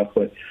that stuff.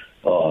 But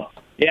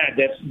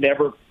that's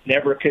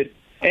never could.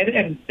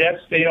 And that's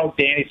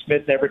Danny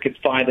Smith never could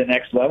find the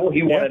next level.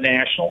 He won a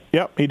national.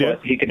 Yep, he did.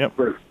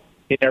 But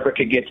he never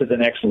could get to the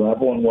next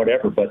level and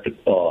whatever. But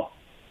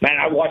man,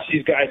 I watch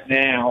these guys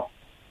now,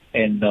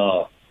 and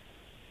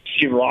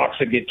she rocks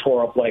and get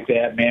tore up like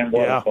that. Man,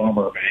 what a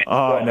bummer, man.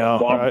 Oh, I know.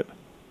 Right.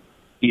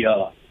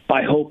 Yeah,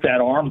 I hope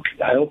that arm's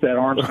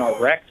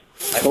not wrecked.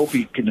 I hope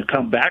he can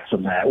come back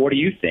from that. What do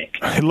you think?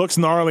 It looks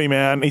gnarly,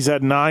 man. He's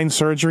had 9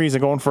 surgeries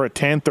and going for a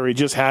 10th, or he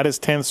just had his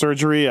 10th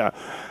surgery.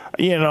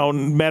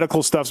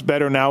 Medical stuff's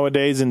better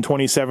nowadays in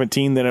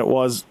 2017 than it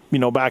was,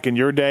 back in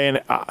your day.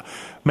 And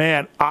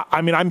man,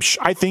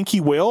 I think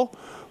he will,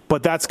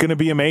 but that's going to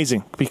be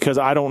amazing because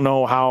I don't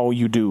know how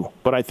you do,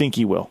 but I think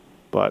he will.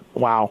 But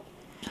wow.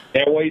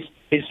 Yeah, well,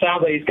 it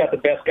sounds like he's got the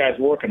best guys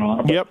working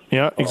on him. Yep,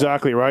 yeah,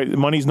 exactly right.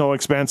 Money's no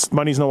expense.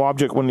 Money's no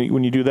object when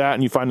you do that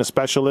and you find a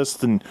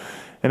specialist and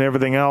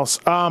everything else.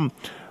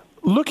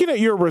 Looking at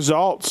your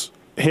results,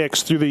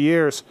 Hicks, through the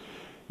years,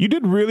 you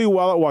did really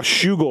well at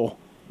Washougal.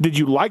 Did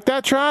you like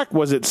that track?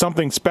 Was it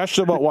something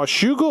special about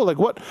Washougal? Like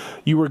what?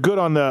 You were good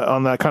on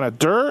the kind of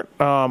dirt,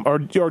 or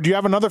do you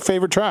have another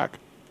favorite track?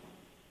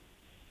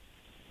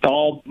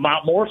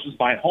 Mount Morris was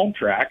my home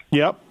track.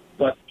 Yep.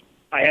 But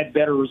I had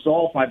better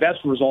results. My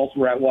best results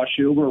were at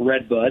Washougal or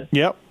Redbud.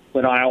 Yep.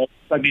 But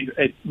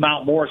at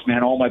Mount Morris,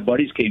 man, all my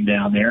buddies came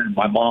down there, and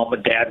my mom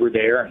and dad were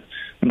there,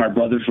 and my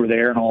brothers were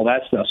there, and all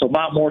that stuff. So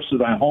Mount Morris was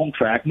my home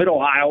track.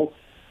 Mid-Ohio,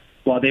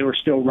 while they were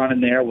still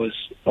running there, was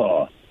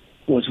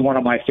one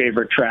of my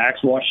favorite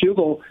tracks.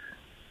 Washougal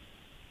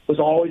was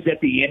always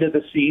at the end of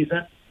the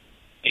season,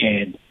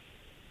 and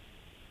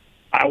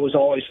I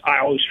always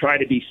try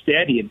to be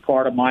steady, and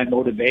part of my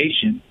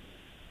motivation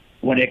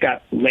when it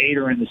got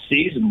later in the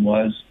season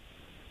was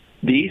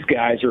these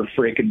guys are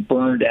freaking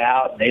burned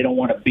out. They don't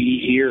want to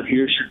be here.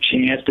 Here's your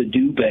chance to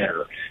do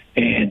better.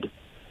 And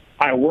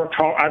I worked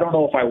hard. I don't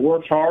know if I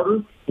worked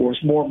harder or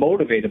was more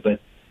motivated, but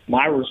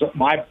my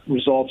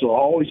results are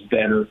always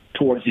better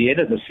towards the end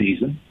of the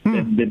season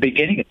than the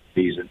beginning of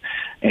the season.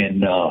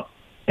 And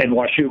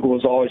Washougal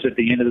was always at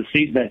the end of the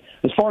season. But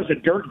as far as the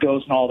dirt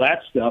goes and all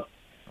that stuff,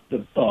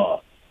 the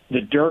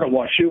dirt at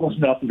Washougal is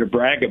nothing to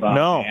brag about.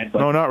 No, man,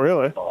 no, not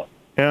really.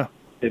 Yeah.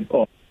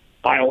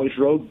 I always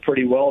rode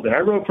pretty well there. I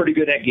rode pretty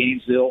good at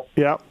Gainesville.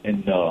 Yeah.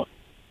 And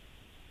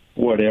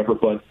whatever.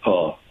 But,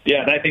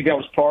 I think that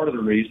was part of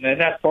the reason. And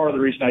that's part of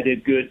the reason I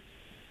did good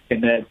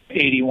in that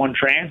 81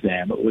 Trans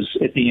Am. It was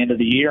at the end of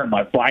the year, and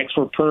my bikes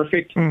were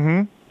perfect.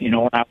 Mm-hmm. And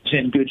I was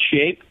in good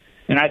shape.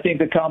 And I think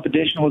the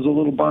competition was a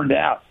little burned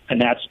out.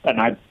 And that's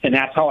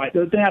how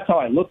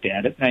I looked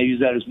at it, and I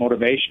used that as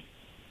motivation.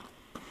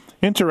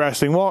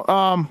 Interesting.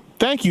 Well,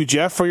 thank you,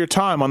 Jeff, for your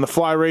time on the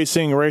Fly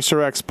Racing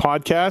Racer X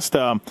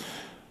podcast.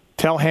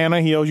 Tell Hannah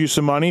he owes you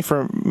some money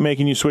for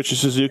making you switch to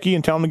Suzuki,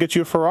 and tell him to get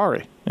you a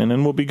Ferrari, and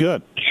then we'll be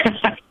good.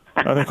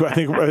 I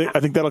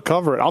think that'll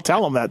cover it. I'll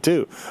tell him that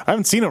too. I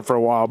haven't seen him for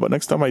a while, but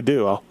next time I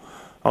do,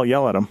 I'll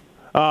yell at him.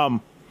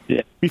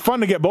 Be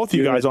fun to get both of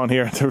you guys on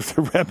here to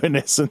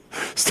reminisce and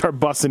start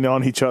busting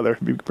on each other.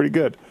 It'd be pretty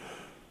good.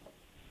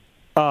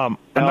 No,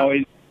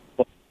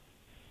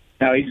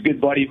 he's a good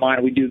buddy of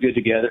mine. We do good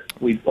together.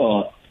 We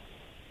flew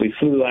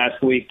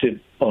last week to.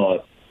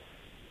 The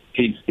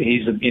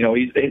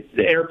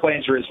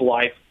airplanes are his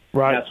life.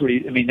 Right. That's what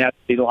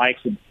he likes.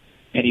 And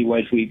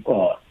anyways, he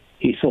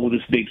sold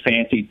this big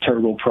fancy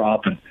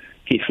turboprop, and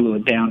he flew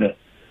it down to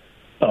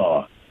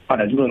on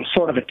a little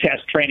sort of a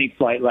test training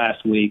flight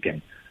last week,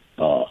 and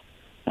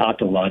out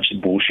to lunch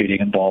and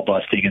bullshitting and ball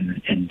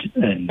busting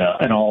and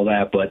all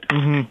that. But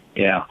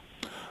yeah.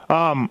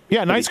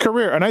 Nice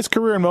career. A nice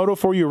career in moto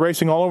for you,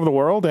 racing all over the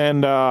world.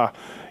 And,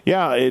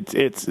 yeah,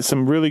 it's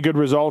some really good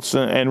results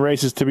and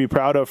races to be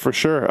proud of for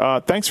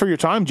sure. Thanks for your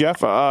time,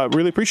 Jeff.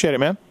 Really appreciate it,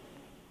 man.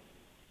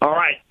 All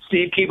right,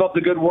 Steve, keep up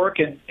the good work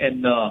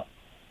and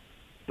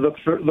look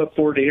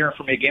forward to hearing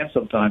from you again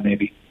sometime,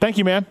 maybe. Thank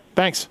you, man.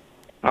 Thanks.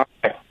 All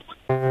right.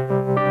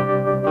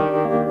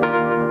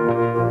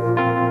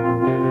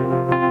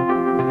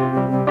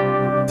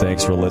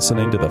 Thanks for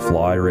listening to the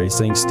Fly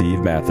Racing Steve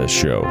Mathis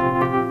Show.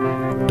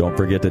 Don't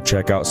forget to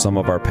check out some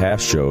of our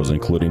past shows,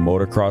 including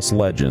motocross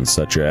legends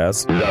such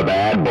as The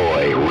Bad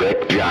Boy,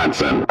 Rick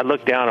Johnson. I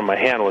looked down and my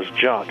hand was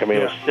junk. I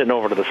mean, it was sitting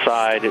over to the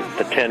side.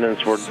 The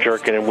tendons were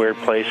jerking in weird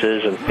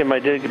places. And my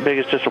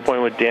biggest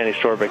disappointment with Danny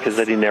Storbeck is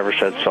that he never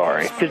said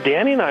sorry. Because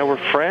Danny and I were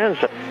friends,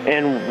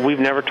 and we've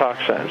never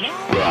talked since.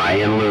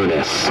 Brian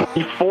Lunas.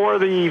 Before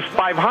the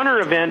 500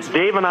 event,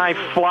 Dave and I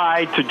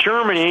fly to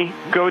Germany,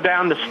 go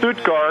down to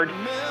Stuttgart.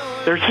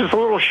 There's this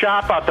little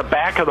shop out the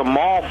back of the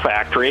mall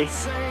factory.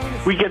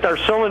 We get our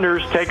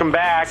cylinders, take them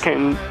back,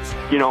 and,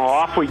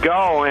 off we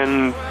go.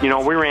 And,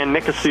 we ran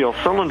Nicosil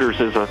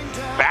cylinders as a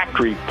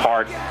factory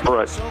part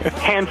for a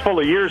handful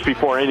of years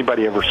before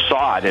anybody ever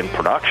saw it in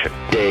production.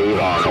 Dave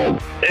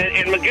Arnold.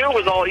 And McGill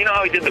was all,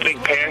 how he did the big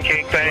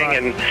pancake thing,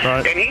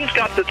 and he's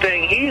got the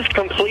thing, he's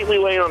completely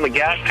laying on the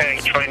gas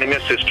tank trying to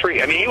miss his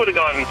tree. I mean, he would have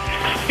gone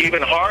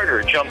even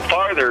harder, jumped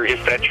farther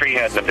if that tree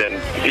hadn't have been,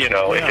 if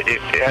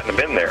it hadn't have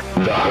been there.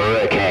 The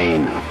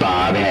Hurricane,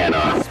 Bob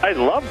Hanna. I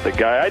love the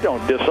guy. I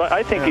don't dislike.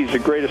 I think he's the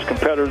greatest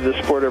competitor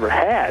this sport ever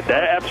had.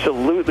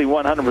 Absolutely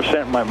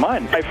 100% in my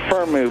mind. I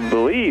firmly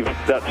believe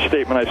that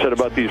statement I said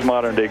about these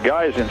modern-day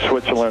guys in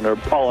Switzerland or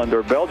Holland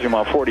or Belgium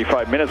on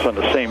 45 minutes on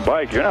the same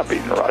bike. You're not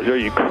beating Roger. Are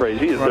you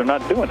crazy? They're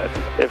not doing it.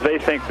 If they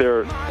think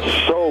they're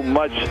so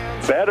much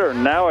better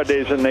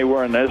nowadays than they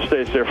were in those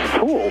days, they're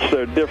fools.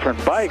 They're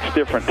different bikes,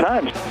 different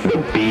times.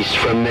 The Beast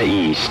from the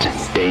East,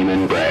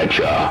 Damon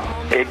Bradshaw.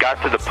 It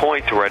got to the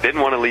point where I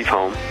didn't want to leave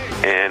home,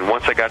 and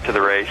once I got to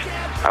the race,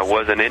 I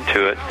wasn't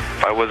into it.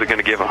 If I wasn't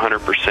going to give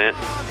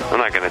 100%, I'm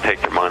not going to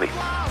take their money.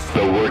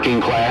 The working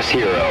class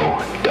hero,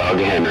 Doug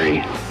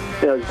Henry.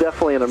 It was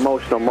definitely an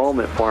emotional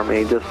moment for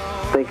me, just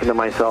thinking to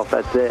myself,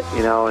 that's it,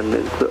 and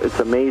it's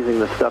amazing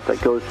the stuff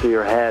that goes through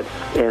your head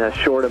in a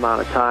short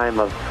amount of time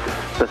of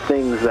the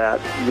things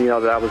that,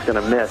 that I was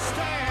going to miss.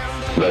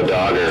 The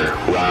Dogger,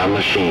 Ron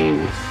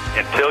Lachine.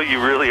 Until you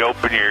really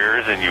open your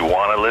ears and you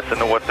want to listen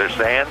to what they're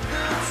saying,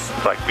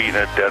 it's like beating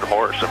a dead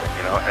horse.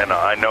 And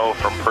I know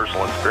from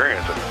personal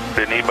experience,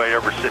 did anybody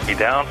ever sit me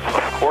down?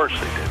 Of course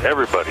they did.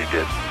 Everybody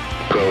did.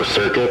 Pro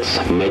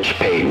Circuits, Mitch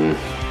Payton.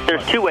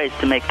 There's two ways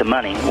to make the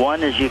money.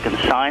 One is you can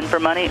sign for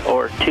money,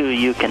 or two,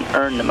 you can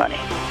earn the money.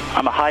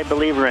 I'm a high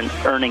believer in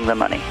earning the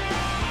money.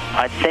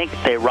 I think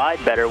they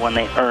ride better when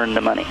they earn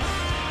the money.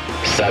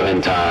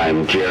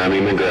 7-time Jeremy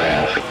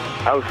McGrath.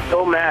 I was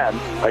so mad,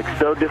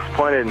 so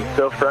disappointed and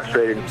so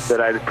frustrated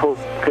that I pulled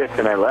picked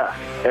and I left.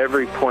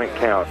 Every point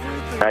counts.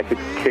 I could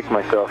kick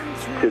myself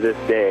to this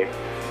day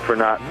for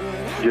not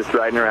just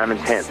riding around in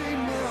tents.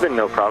 It's been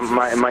no problem.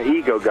 My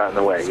ego got in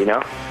the way,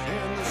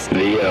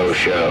 The O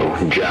Show,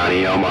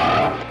 Johnny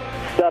O'Mara.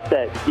 Stuff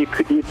that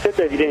you'd sit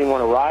there, you didn't even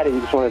want to ride it,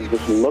 you just wanted to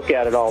just look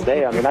at it all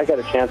day. I mean, I got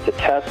a chance to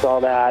test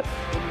all that.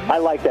 I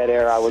like that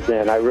era I was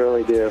in, I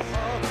really do.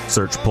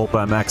 Search Pulp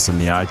MX in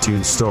the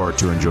iTunes store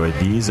to enjoy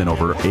these and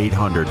over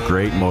 800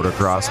 great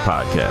motocross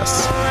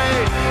podcasts.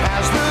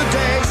 As the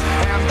days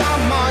and the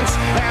months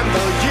and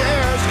the years